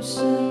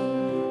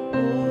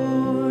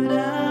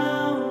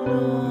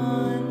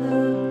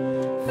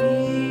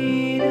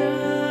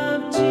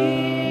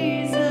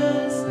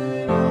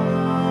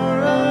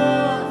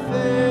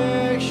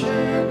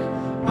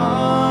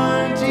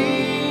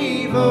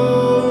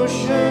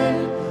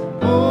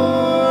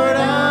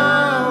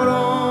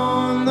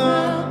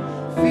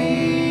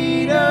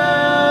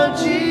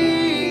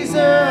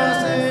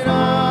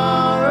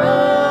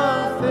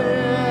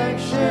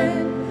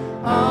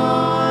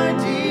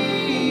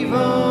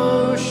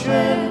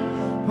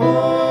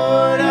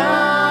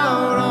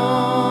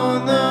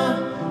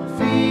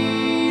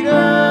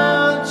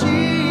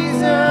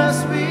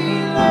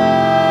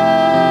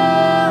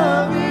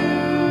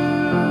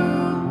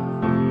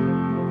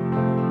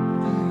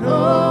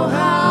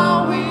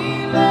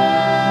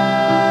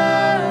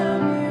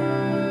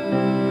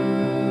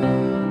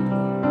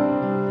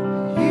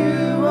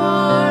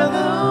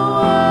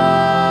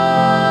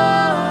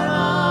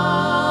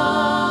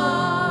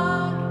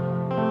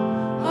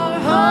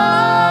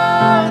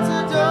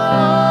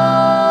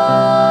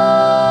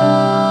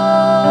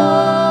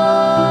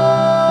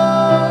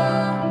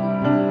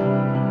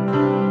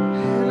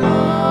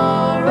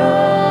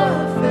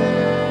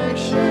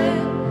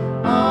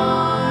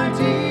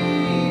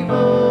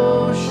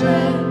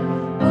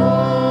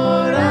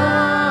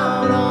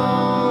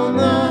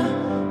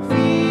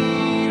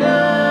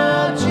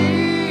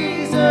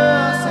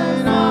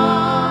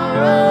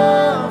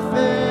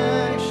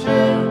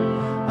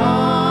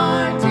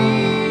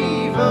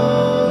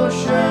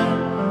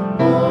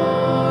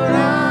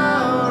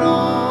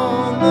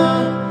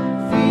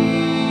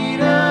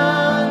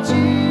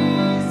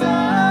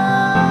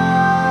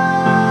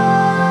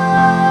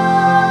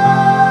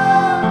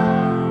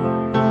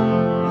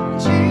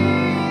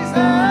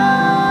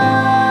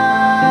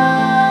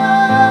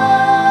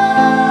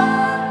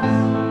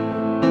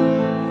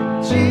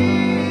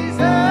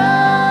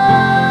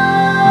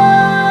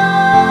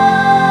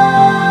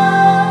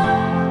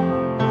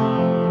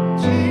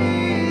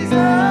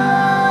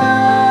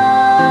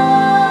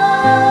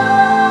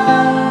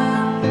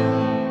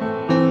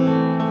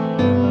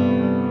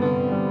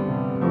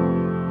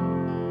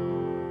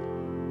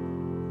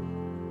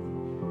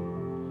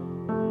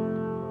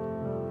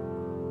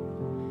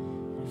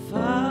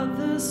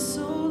Jesus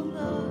so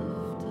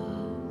loved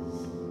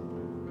us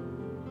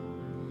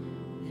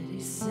that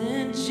he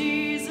sent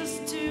Jesus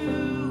to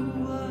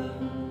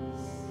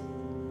us.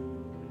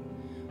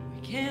 We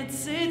can't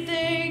say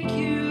thank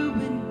you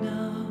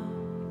enough.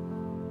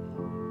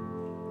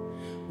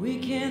 We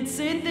can't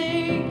say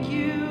thank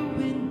you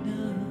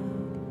enough.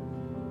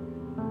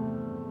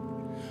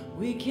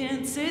 We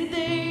can't say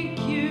thank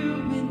you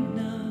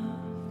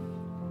enough.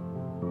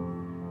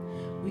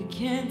 We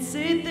can't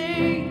say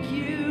thank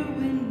you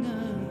enough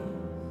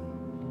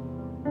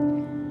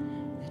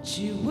that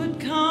you would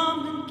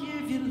come and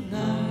give your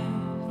life.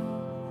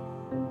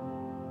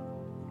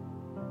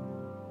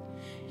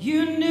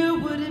 You knew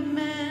what it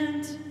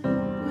meant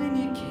when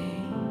you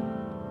came.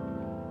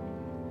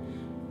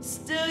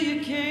 Still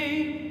you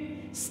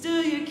came,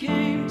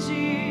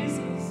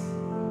 Jesus.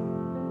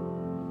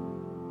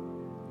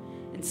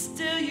 And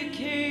still you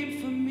came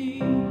for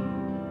me.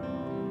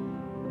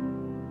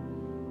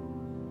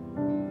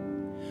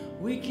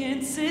 We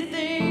can't say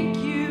thank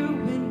you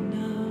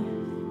enough.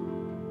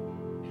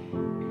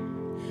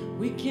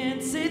 We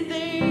can't say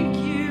thank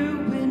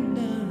you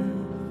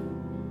enough.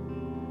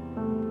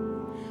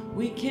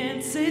 We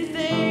can't say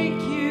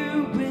thank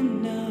you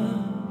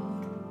enough.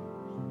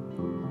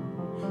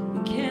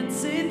 We can't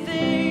say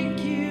thank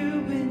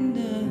you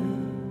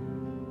enough.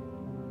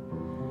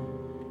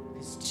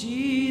 'Cause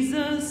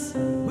Jesus,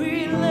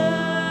 we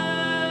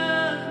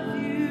love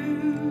you.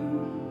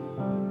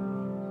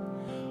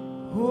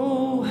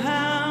 Oh,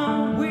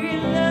 how we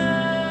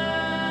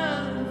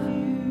love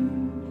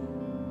you.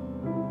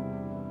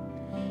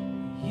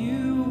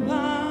 You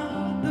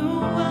are the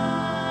one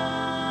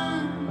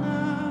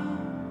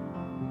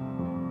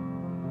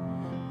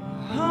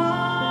our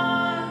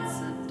hearts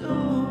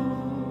adore.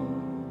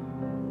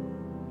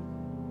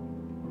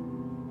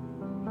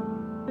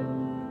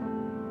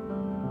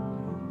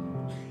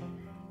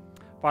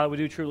 Father, we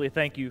do truly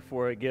thank you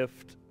for a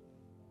gift,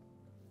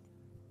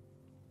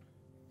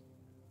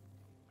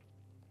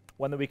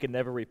 one that we can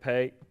never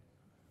repay.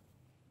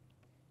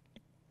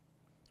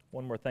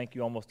 One more thank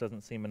you almost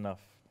doesn't seem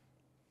enough.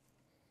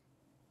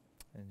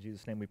 In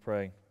Jesus' name we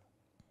pray.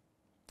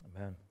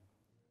 Amen.